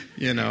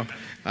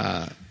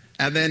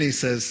 And then he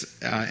says,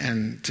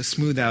 and to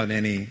smooth out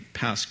any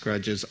past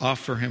grudges,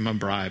 offer him a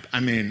bribe.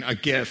 A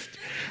gift.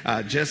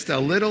 Just a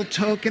little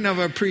token of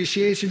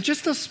appreciation.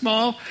 Just a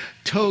small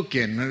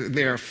token.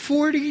 There are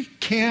 40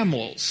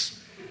 camels.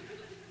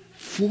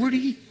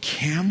 40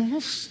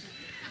 camels?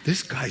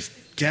 This guy's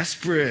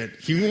desperate.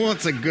 He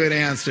wants a good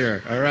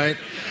answer, all right?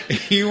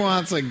 He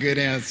wants a good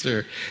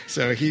answer.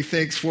 So he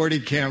thinks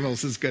 40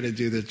 camels is going to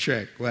do the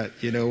trick. What?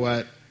 You know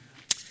what?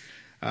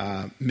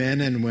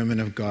 Men and women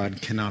of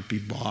God cannot be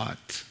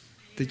bought.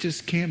 They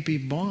just can't be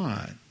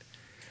bought.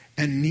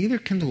 And neither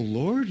can the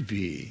Lord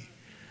be.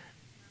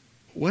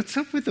 What's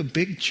up with the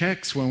big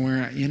checks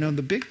when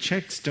the big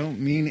checks don't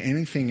mean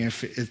anything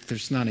if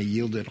there's not a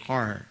yielded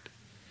heart.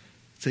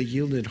 It's a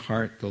yielded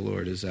heart the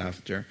Lord is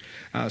after.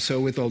 So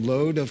with a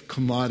load of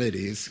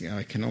commodities,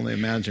 I can only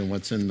imagine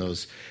what's in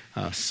those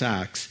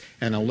sacks,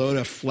 and a load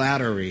of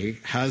flattery,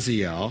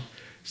 Hazael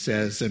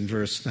says in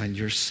verse 9,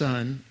 your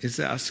son is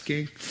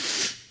asking,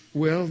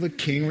 will the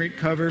king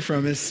recover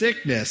from his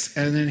sickness?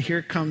 And then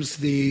here comes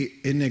the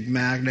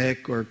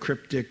enigmatic or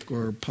cryptic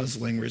or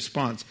puzzling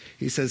response.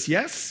 He says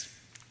yes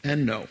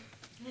and no.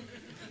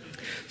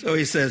 So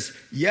he says,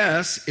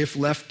 yes, if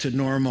left to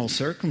normal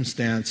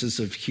circumstances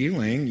of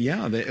healing,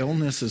 the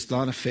illness is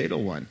not a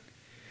fatal one.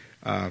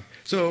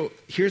 So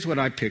here's what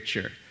I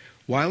picture.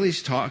 While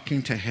he's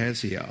talking to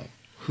Hazael,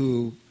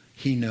 who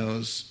he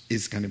knows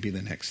is going to be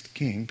the next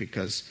king,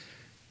 because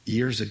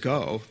years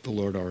ago the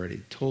Lord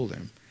already told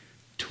him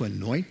to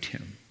anoint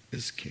him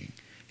as king.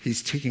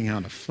 He's taking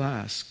out a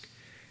flask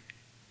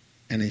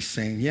and he's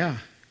saying,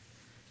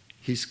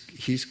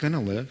 he's going to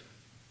live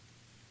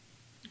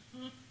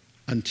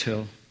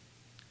until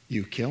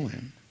you kill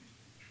him.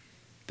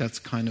 That's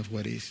kind of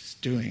what he's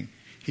doing.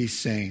 He's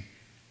saying,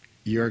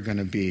 you're going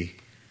to be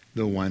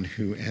the one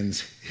who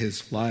ends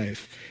his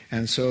life.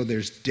 And so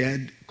there's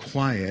dead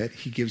quiet.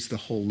 He gives the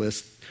whole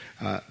list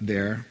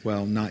there.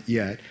 Well, not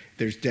yet.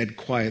 There's dead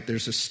quiet.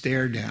 There's a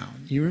stare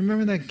down. You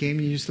remember that game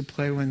you used to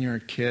play when you were a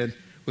kid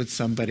with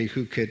somebody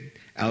who could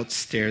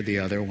outstare the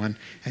other one,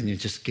 and you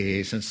just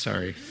gaze? And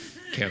sorry,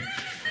 Kim,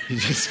 you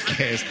just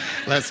gaze.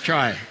 Let's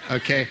try,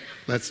 okay?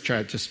 Let's try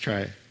it. Just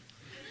try it.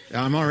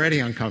 I'm already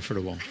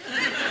uncomfortable.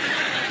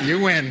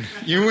 You win.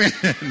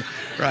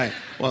 Right.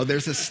 Well,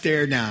 there's a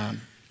stare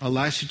down.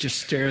 Elisha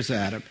just stares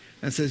at him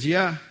and says,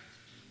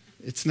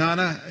 it's not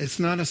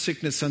a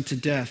sickness unto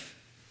death.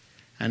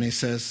 And he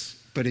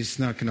says, but he's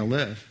not going to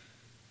live.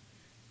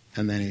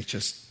 And then he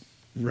just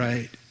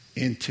right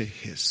into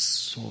his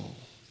soul.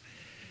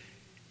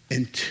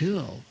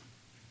 Until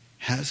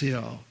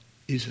Hazael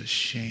is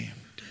ashamed,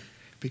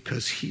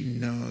 because he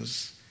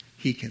knows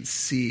he can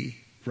see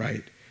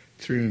right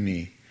through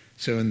me.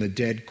 So in the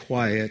dead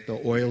quiet,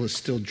 the oil is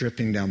still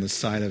dripping down the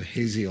side of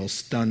Hazael's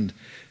stunned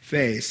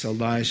face.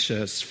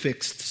 Elisha's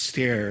fixed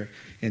stare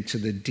into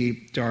the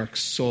deep, dark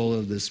soul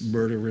of this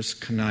murderous,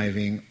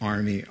 conniving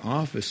army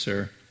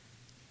officer.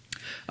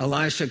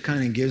 Elisha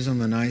kind of gives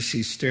him an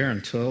icy stare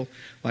until,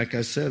 like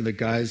I said, the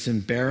guy's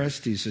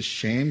embarrassed, he's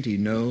ashamed, he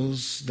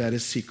knows that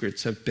his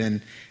secrets have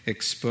been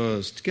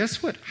exposed.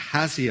 Guess what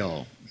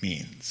Hazael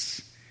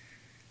means?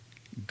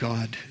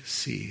 God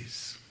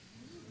sees.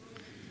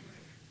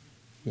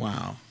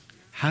 Wow.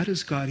 How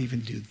does God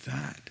even do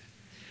that?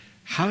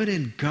 How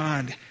did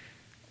God...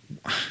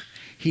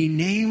 He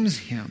names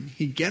him.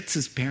 He gets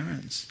his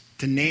parents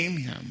to name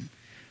him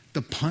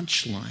the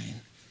punchline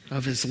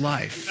of his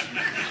life.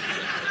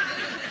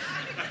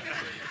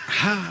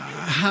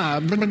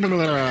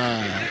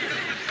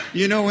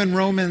 You know, in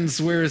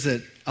Romans, where is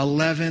it?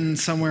 11,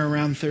 somewhere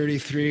around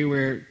 33,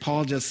 where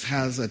Paul just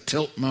has a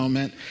tilt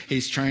moment.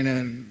 He's trying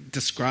to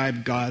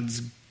describe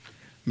God's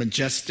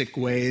majestic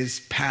ways,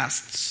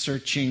 past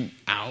searching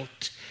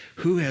out.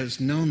 Who has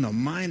known the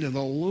mind of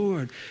the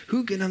Lord?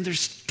 Who can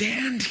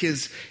understand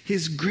his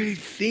great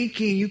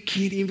thinking? You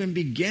can't even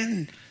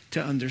begin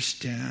to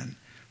understand.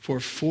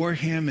 For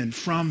him and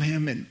from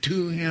him and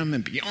to him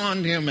and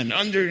beyond him and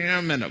under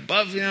him and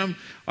above him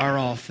are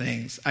all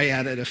things. I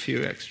added a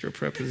few extra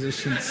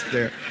prepositions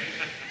there.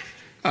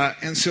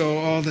 And so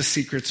all the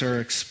secrets are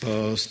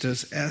exposed.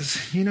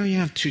 As you know, you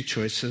have two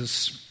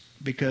choices,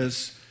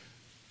 because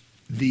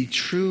the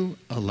true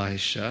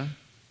Elisha,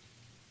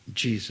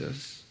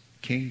 Jesus,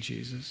 King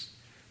Jesus,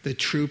 the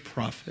true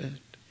prophet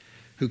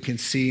who can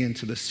see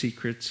into the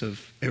secrets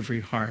of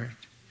every heart,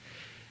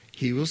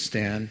 he will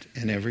stand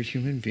and every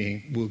human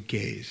being will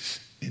gaze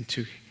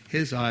into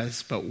his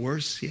eyes, but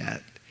worse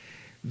yet,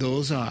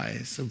 those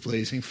eyes of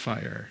blazing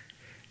fire,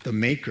 the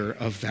maker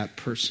of that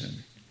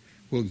person,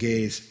 will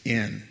gaze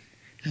in.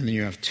 And then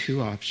you have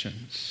two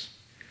options: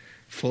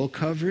 full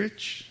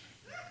coverage,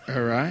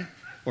 all right,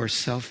 or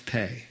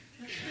self-pay,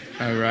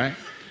 all right?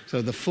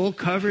 So the full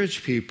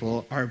coverage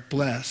people are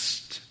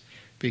blessed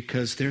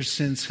because their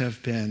sins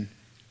have been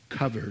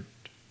covered.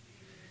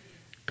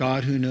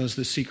 God, who knows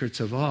the secrets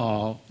of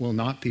all, will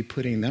not be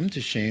putting them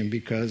to shame,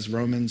 because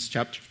Romans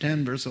chapter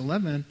 10, verse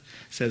 11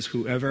 says,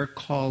 whoever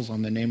calls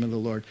on the name of the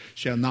Lord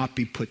shall not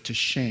be put to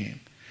shame.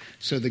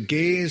 So the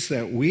gaze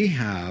that we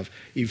have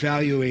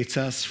evaluates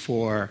us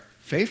for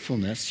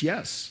faithfulness,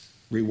 yes.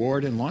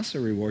 Reward and loss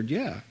of reward,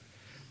 yeah.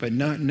 But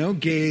no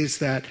gaze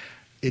that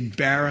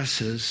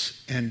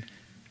embarrasses and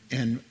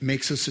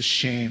makes us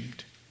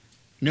ashamed.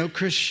 No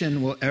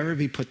Christian will ever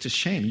be put to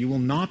shame. You will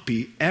not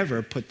be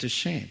ever put to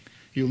shame.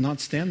 You will not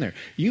stand there.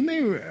 You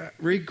may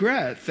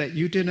regret that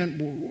you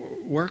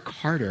didn't work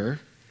harder.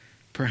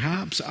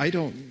 Perhaps I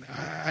don't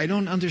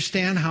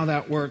understand how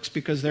that works,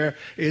 because there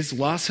is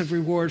loss of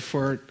reward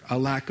for a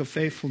lack of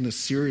faithfulness,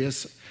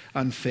 serious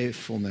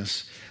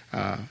unfaithfulness.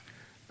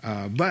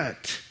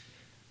 But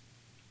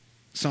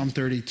Psalm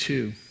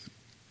 32,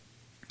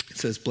 it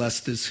says,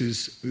 blessed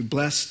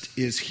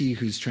is he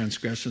whose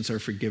transgressions are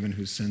forgiven,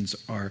 whose sins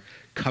are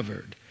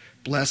covered.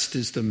 Blessed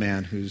is the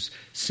man whose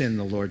sin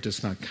the Lord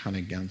does not count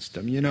against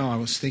him. You know, I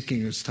was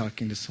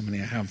talking to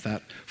somebody, I have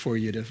that for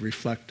you to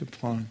reflect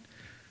upon.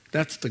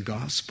 That's the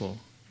gospel.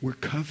 We're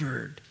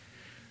covered.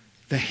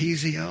 The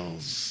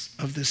Hazaels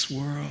of this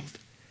world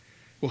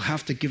will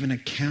have to give an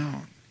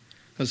account.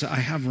 Because I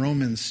have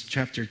Romans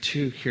chapter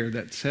 2 here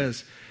that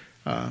says,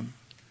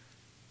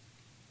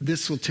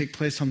 this will take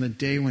place on the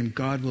day when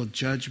God will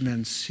judge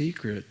men's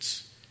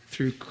secrets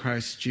through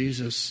Christ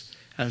Jesus,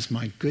 as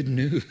my good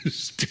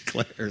news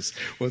declares.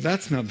 Well,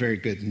 that's not very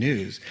good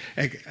news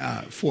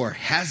for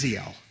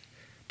Hazael.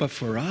 But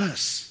for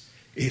us,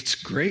 it's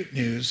great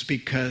news,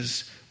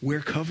 because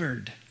we're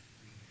covered.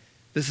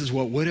 This is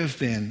what would have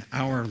been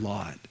our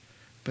lot.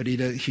 But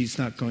he's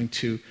not going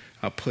to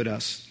put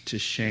us to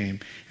shame.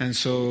 And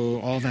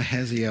so all the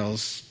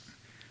Hazaels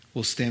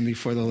will stand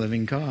before the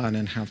living God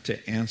and have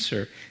to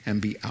answer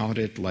and be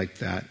outed like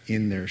that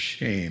in their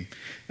shame.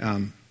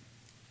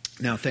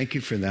 Now, thank you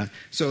for that.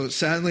 So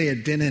sadly,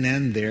 it didn't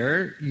end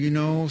there. You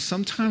know,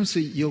 sometimes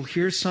you'll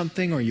hear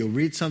something or you'll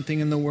read something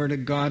in the Word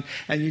of God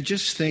and you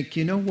just think,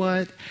 you know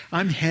what,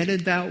 I'm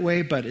headed that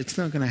way, but it's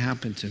not going to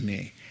happen to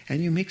me.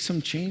 And you make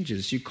some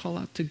changes. You call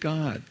out to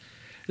God.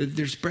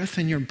 There's breath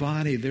in your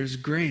body. There's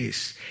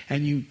grace.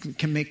 And you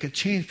can make a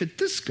change. But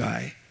this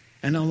guy,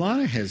 and a lot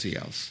of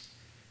Hazaels,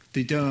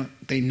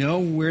 they know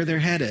where they're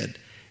headed,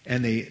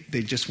 and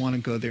they just want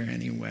to go there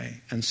anyway.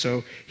 And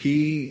so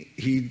he's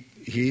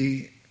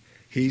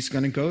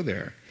going to go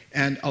there.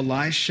 And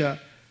Elisha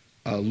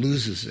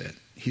loses it.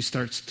 He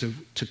starts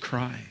to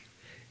cry.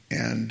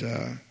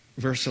 And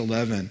verse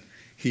 11,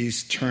 he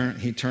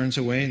turns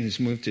away and he's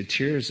moved to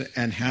tears.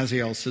 And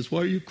Hazael says,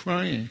 why are you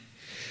crying?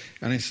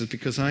 And he says,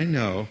 because I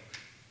know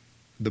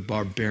the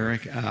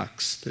barbaric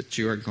acts that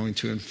you are going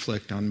to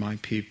inflict on my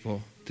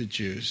people, the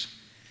Jews.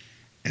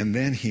 And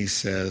then he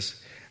says,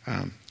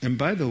 and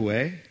by the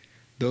way,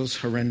 those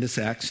horrendous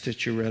acts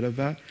that you read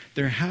about,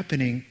 they're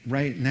happening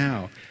right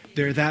now.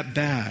 They're that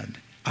bad.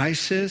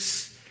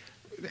 ISIS,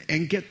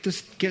 and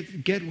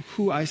get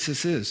who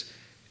ISIS is.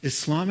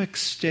 Islamic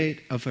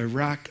State of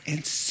Iraq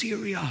and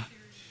Syria.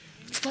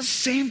 It's the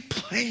same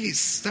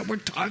place that we're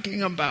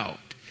talking about.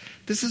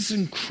 This is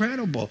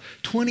incredible.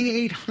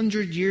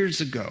 2,800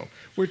 years ago,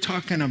 we're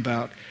talking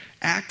about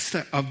acts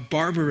of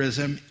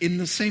barbarism in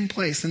the same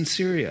place in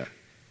Syria.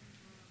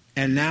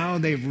 And now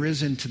they've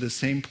risen to the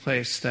same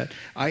place that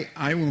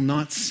I will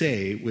not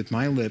say with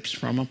my lips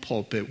from a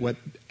pulpit what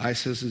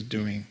ISIS is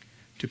doing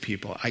to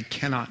people. I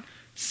cannot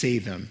say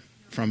them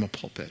from a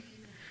pulpit.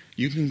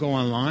 You can go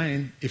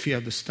online if you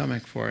have the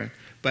stomach for it,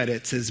 but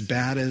it's as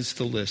bad as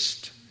the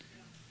list.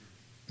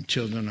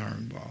 Children are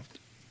involved.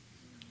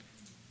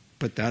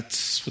 But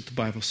that's what the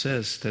Bible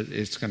says, that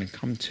it's going to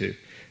come to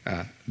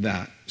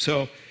that.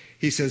 So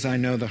he says, I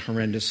know the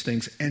horrendous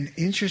things. And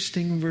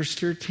interesting, in verse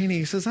 13,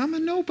 he says, I'm a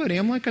nobody.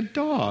 I'm like a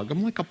dog.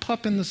 I'm like a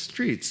pup in the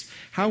streets.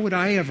 How would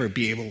I ever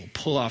be able to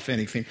pull off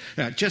anything?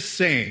 Now, just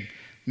saying,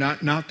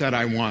 not that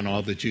I want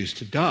all the Jews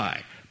to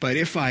die, but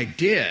if I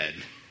did,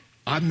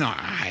 I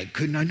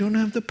don't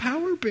have the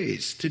power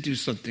base to do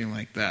something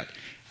like that.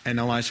 And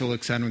Elisha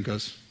looks at him and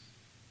goes,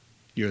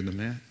 you're the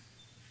man.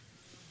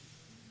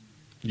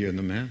 You're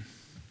the man.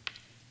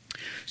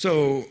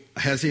 So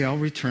Hazael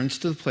returns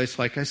to the place,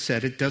 like I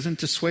said. It doesn't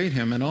dissuade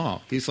him at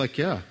all. He's like,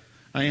 yeah,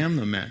 I am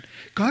the man.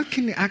 God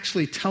can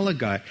actually tell a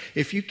guy,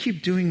 if you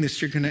keep doing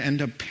this, you're going to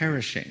end up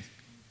perishing,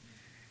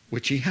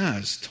 which he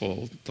has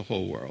told the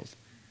whole world.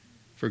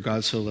 For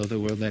God so loved the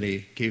world that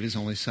he gave his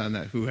only son,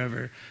 that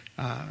whoever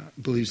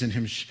believes in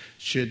him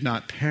should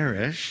not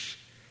perish,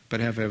 but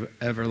have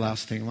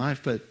everlasting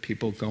life. But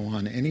people go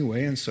on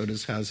anyway, and so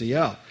does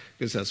Hazael,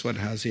 because that's what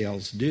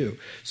Hazaels do.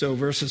 So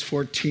verses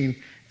 14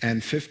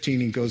 and 15,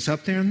 he goes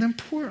up there, and then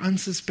poor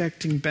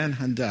unsuspecting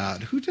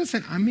Ben-Hadad, who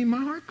doesn't, my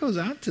heart goes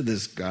out to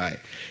this guy.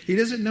 He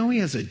doesn't know he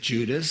has a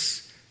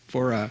Judas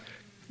for a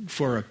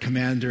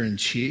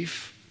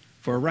commander-in-chief,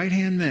 for a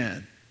right-hand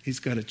man. He's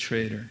got a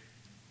traitor.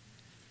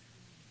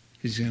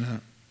 He's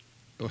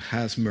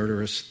has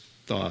murderous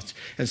thoughts.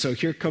 And so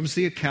here comes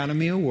the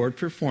Academy Award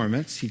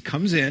performance. He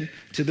comes in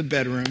to the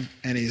bedroom,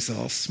 and he's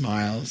all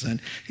smiles,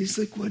 and he's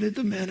like, what did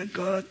the man of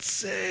God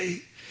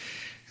say?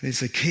 And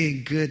he's like, hey,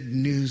 good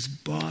news,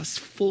 boss,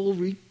 full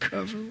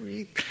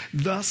recovery.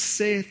 Thus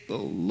saith the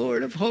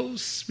Lord of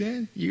hosts,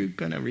 man, you're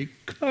going to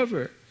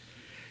recover.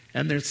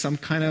 And there's some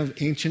kind of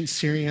ancient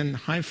Syrian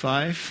high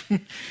five,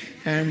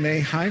 and they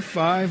high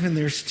five, and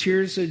there's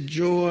tears of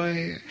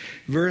joy.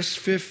 Verse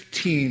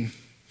 15,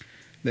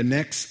 the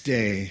next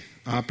day,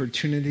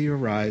 opportunity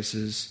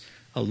arises,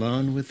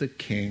 alone with the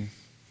king,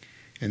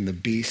 and the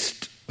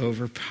beast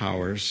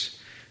overpowers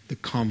the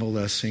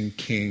convalescing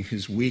king,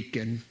 who's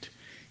weakened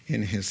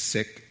in his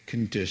sick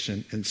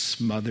condition, and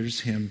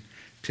smothers him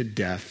to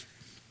death.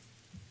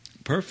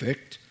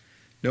 Perfect.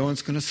 No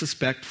one's going to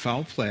suspect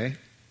foul play,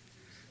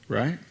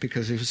 right?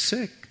 Because he was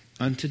sick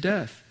unto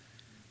death.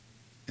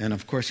 And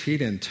of course, he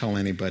didn't tell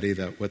anybody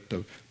that what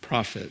the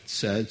prophet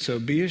said. So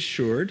be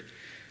assured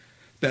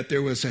that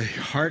there was a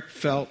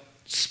heartfelt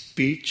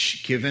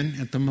speech given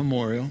at the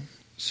memorial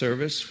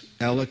service,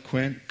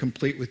 eloquent,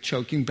 complete with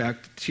choking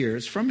back the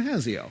tears, from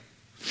Hazael.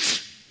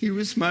 He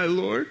was my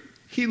Lord.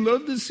 He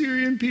loved the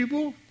Syrian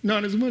people,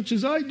 not as much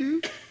as I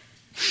do,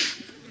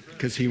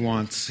 because he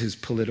wants his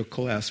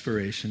political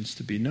aspirations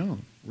to be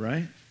known,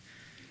 right?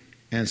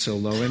 And so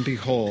lo and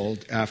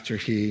behold, after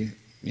he,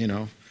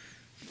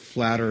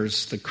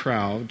 flatters the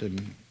crowd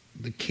and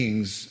the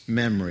king's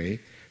memory,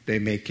 they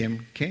make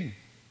him king.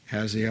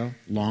 Hazael,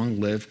 long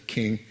live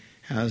King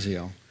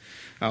Hazael.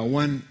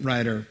 One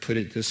writer put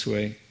it this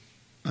way: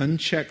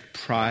 unchecked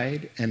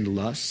pride and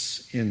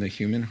lusts in the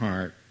human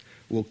heart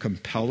will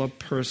compel a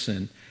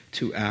person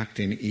to act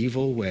in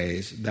evil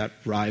ways that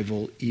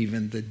rival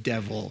even the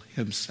devil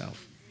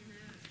himself.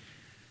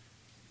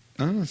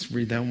 Let's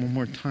read that one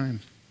more time.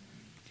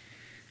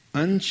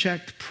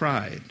 Unchecked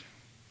pride,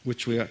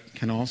 which we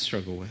can all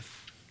struggle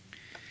with,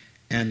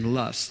 and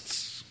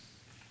lusts.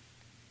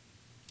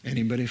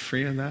 Anybody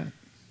free of that?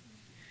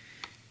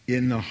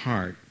 In the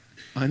heart,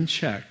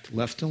 unchecked,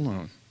 left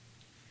alone,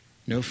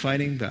 no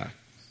fighting back,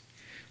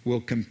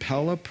 will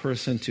compel a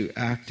person to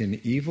act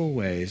in evil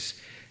ways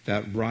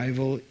that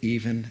rival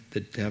even the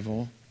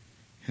devil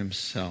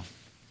himself.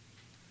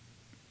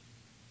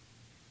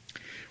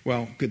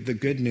 Well, the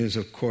good news,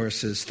 of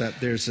course, is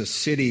that there's a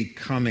city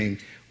coming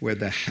where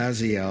the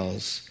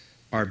Hazaels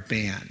are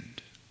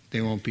banned.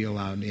 They won't be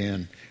allowed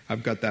in.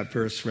 I've got that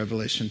verse,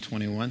 Revelation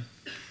 21.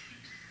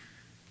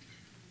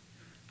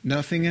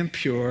 Nothing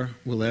impure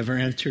will ever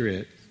enter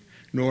it,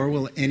 nor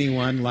will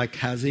anyone like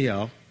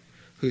Hazael,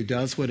 who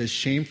does what is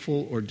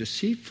shameful or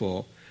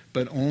deceitful,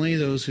 but only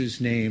those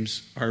whose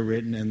names are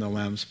written in the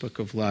Lamb's Book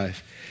of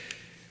Life.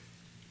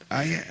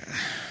 I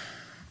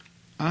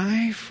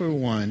for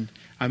one,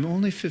 I'm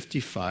only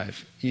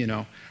 55,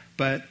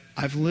 but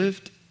I've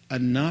lived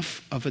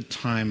enough of a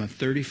time, of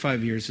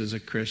 35 years as a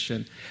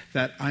Christian,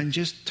 that I'm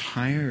just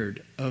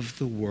tired of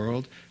the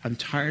world. I'm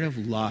tired of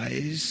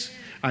lies.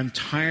 I'm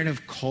tired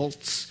of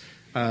cults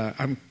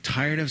I'm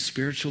tired of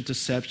spiritual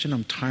deception.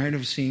 I'm tired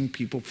of seeing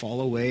people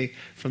fall away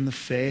from the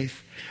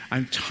faith.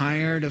 I'm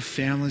tired of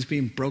families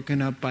being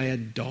broken up by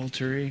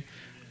adultery.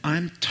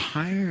 I'm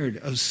tired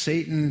of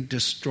Satan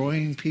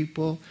destroying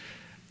people.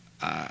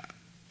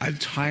 I'm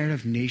tired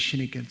of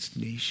nation against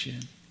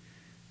nation,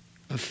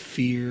 of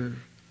fear,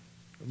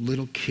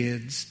 little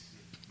kids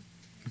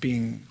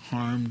being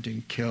harmed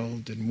and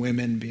killed, and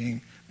women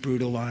being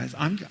brutalized.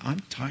 I'm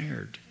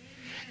tired.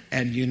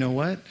 And you know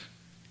what?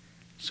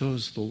 So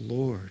is the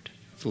Lord.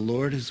 The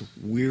Lord is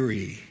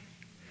weary.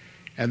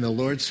 And the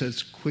Lord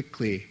says,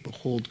 quickly,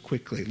 behold,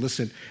 quickly.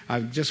 Listen, I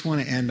just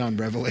want to end on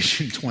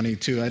Revelation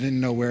 22. I didn't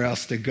know where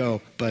else to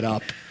go but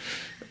up.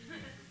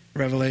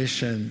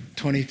 Revelation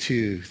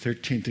 22,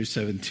 13 through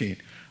 17.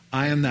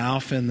 I am the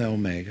Alpha and the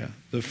Omega,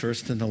 the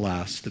first and the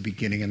last, the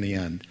beginning and the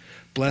end.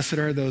 Blessed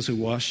are those who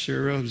wash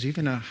their robes,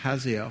 even a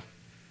Haziel.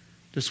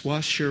 Just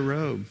wash your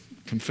robe.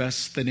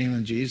 Confess the name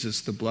of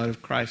Jesus. The blood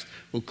of Christ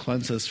will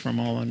cleanse us from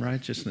all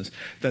unrighteousness,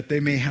 that they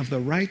may have the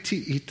right to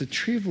eat the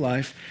tree of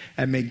life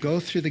and may go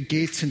through the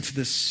gates into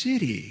the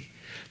city.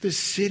 The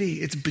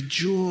city, it's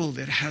bejeweled.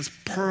 It has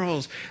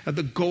pearls.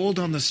 The gold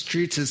on the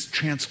streets is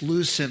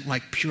translucent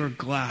like pure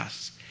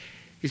glass.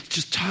 It's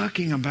just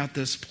talking about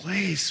this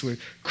place where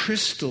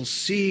crystal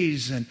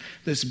seas and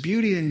this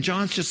beauty. And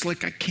John's just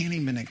like, I can't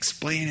even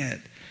explain it.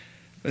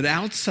 But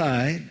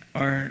outside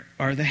are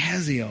the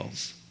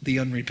Haziels, the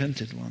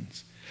unrepentant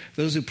ones.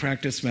 Those who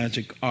practice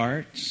magic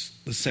arts,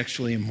 the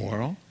sexually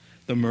immoral,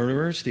 the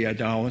murderers, the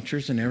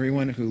idolaters, and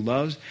everyone who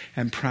loves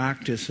and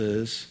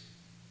practices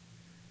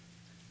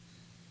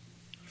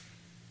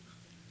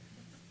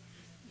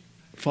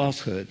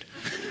falsehood.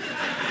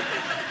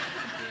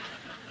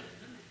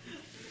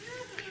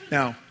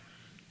 Now,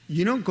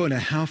 you don't go to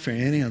hell for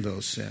any of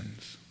those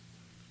sins.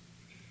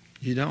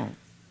 You don't.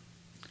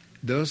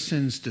 Those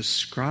sins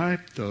describe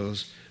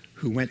those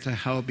who went to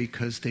hell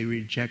because they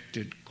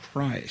rejected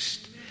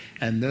Christ.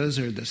 And those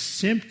are the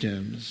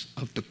symptoms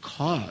of the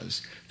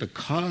cause. The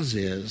cause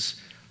is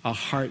a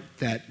heart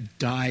that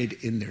died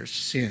in their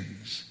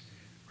sins,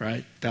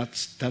 right?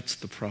 That's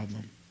the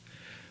problem.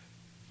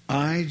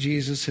 I,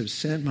 Jesus, have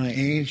sent my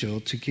angel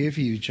to give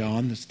you,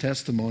 John, this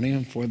testimony,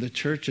 and for the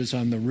churches,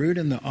 I'm the root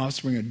and the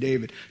offspring of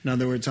David. In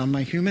other words, on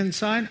my human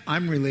side,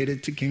 I'm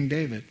related to King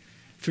David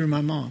through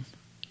my mom.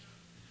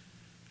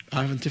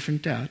 I have a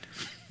different dad.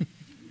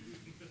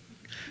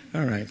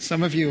 All right,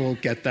 some of you will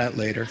get that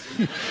later.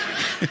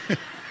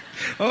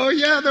 Oh,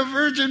 yeah, the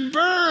virgin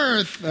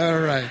birth. All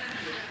right.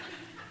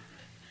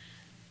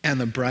 And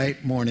the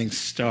bright morning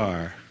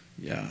star.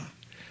 Yeah.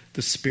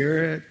 The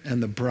Spirit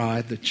and the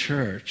bride, the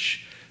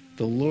church.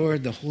 The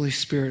Lord, the Holy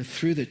Spirit,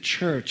 through the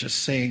church is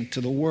saying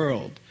to the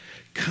world,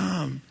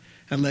 come,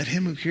 and let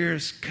him who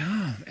hears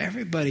come.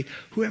 Everybody,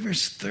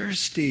 whoever's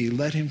thirsty,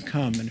 let him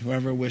come, and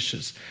whoever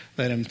wishes,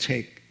 let him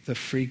take the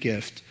free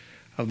gift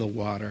of the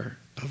water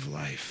of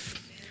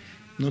life.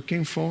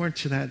 Looking forward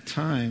to that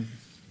time.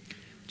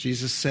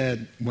 Jesus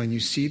said, when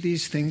you see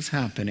these things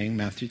happening,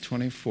 Matthew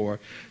 24,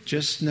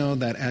 just know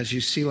that as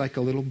you see like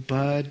a little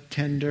bud,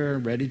 tender,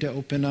 ready to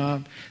open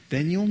up,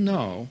 then you'll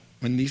know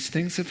when these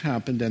things have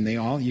happened, and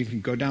you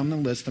can go down the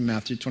list of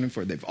Matthew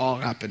 24, they've all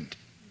happened.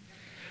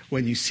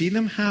 When you see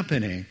them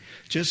happening,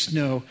 just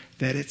know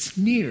that it's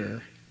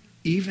near,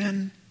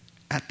 even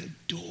at the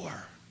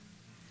door.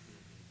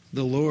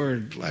 The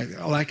Lord,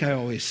 like I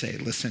always say,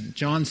 listen,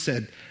 John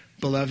said,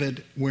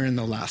 beloved, we're in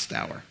the last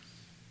hour,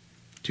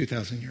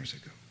 2,000 years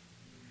ago.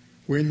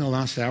 We're in the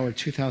last hour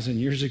 2,000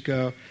 years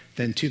ago.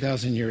 Then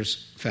 2,000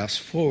 years fast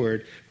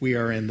forward, we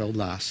are in the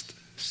last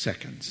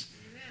seconds.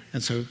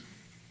 And so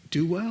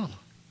do well.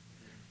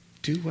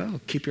 Do well.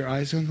 Keep your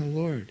eyes on the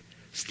Lord.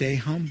 Stay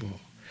humble.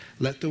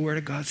 Let the Word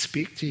of God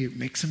speak to you.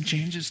 Make some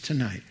changes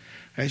tonight.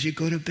 As you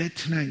go to bed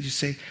tonight, you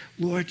say,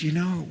 Lord,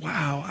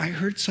 wow, I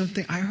heard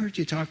something. I heard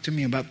you talk to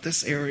me about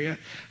this area.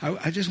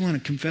 I just want to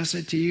confess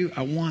it to you.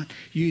 I want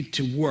you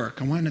to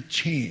work. I want to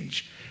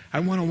change. I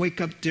want to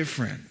wake up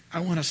different. I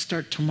want to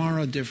start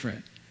tomorrow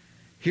different.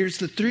 Here's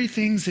the 3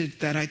 things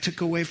that I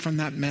took away from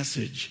that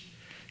message.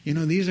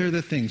 These are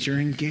the things. You're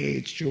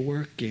engaged, you're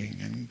working,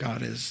 and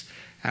God is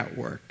at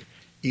work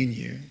in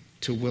you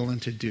to will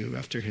and to do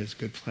after his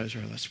good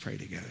pleasure. Let's pray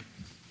together.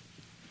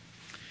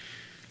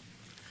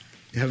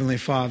 Heavenly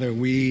Father,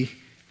 we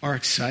are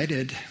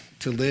excited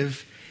to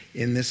live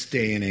in this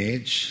day and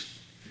age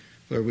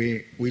where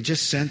we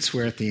just sense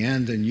we're at the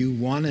end, and you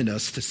wanted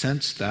us to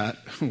sense that.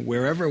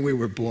 Wherever we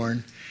were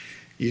born,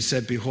 you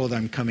said, behold,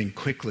 I'm coming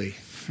quickly.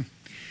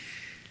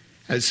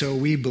 And so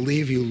we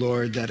believe you,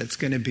 Lord, that it's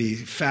going to be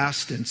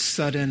fast and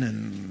sudden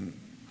and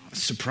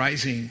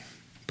surprising,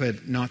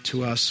 but not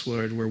to us,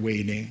 Lord. We're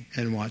waiting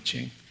and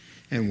watching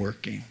and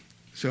working.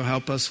 So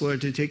help us,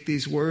 Lord, to take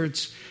these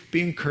words,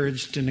 be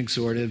encouraged and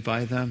exhorted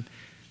by them,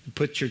 and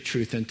put your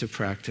truth into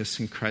practice.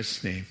 In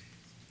Christ's name,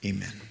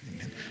 amen.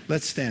 Amen.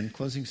 Let's stand.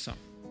 Closing song.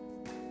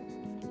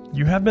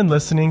 You have been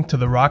listening to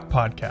the Rock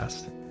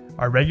Podcast.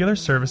 Our regular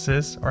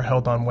services are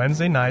held on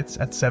Wednesday nights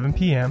at 7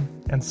 p.m.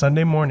 and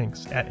Sunday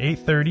mornings at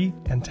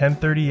 8:30 and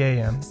 10:30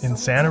 a.m. in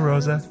Santa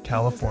Rosa,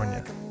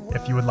 California.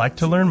 If you would like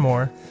to learn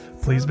more,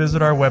 please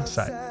visit our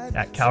website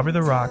at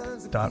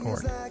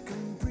calvarytherock.org.